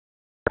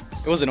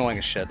 It was annoying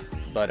as shit,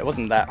 but it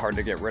wasn't that hard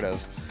to get rid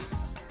of.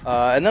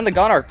 And then the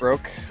Gonarch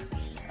broke,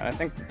 and I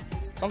think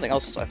something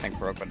else I think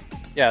broke, but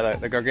yeah,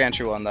 the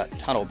Gargantua on that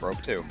tunnel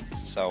broke too.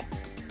 So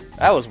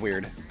that was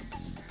weird.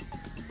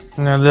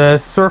 Now, the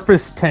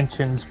surface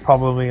tension's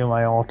probably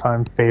my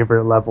all-time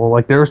favorite level.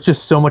 Like, there was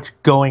just so much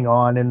going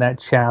on in that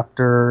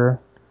chapter.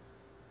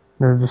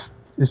 It's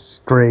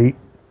just great.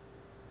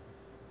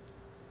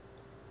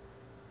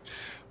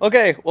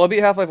 Okay, well, I beat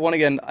Half-Life 1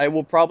 again. I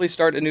will probably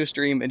start a new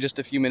stream in just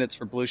a few minutes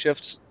for Blue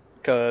Shift,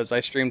 because I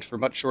streamed for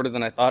much shorter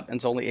than I thought, and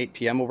it's only 8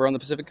 p.m. over on the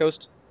Pacific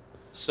Coast.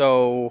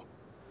 So,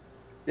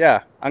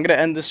 yeah, I'm going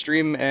to end the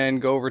stream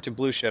and go over to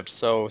Blue Shift,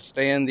 so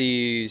stay in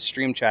the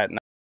stream chat now.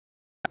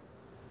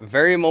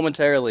 Very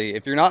momentarily,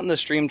 if you're not in the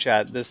stream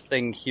chat, this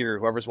thing here,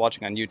 whoever's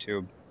watching on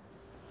YouTube,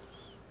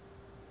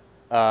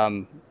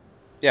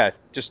 yeah,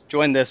 just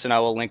join this and I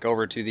will link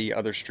over to the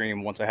other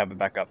stream once I have it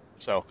back up.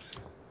 So,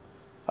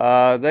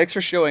 thanks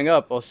for showing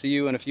up. I'll see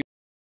you in a few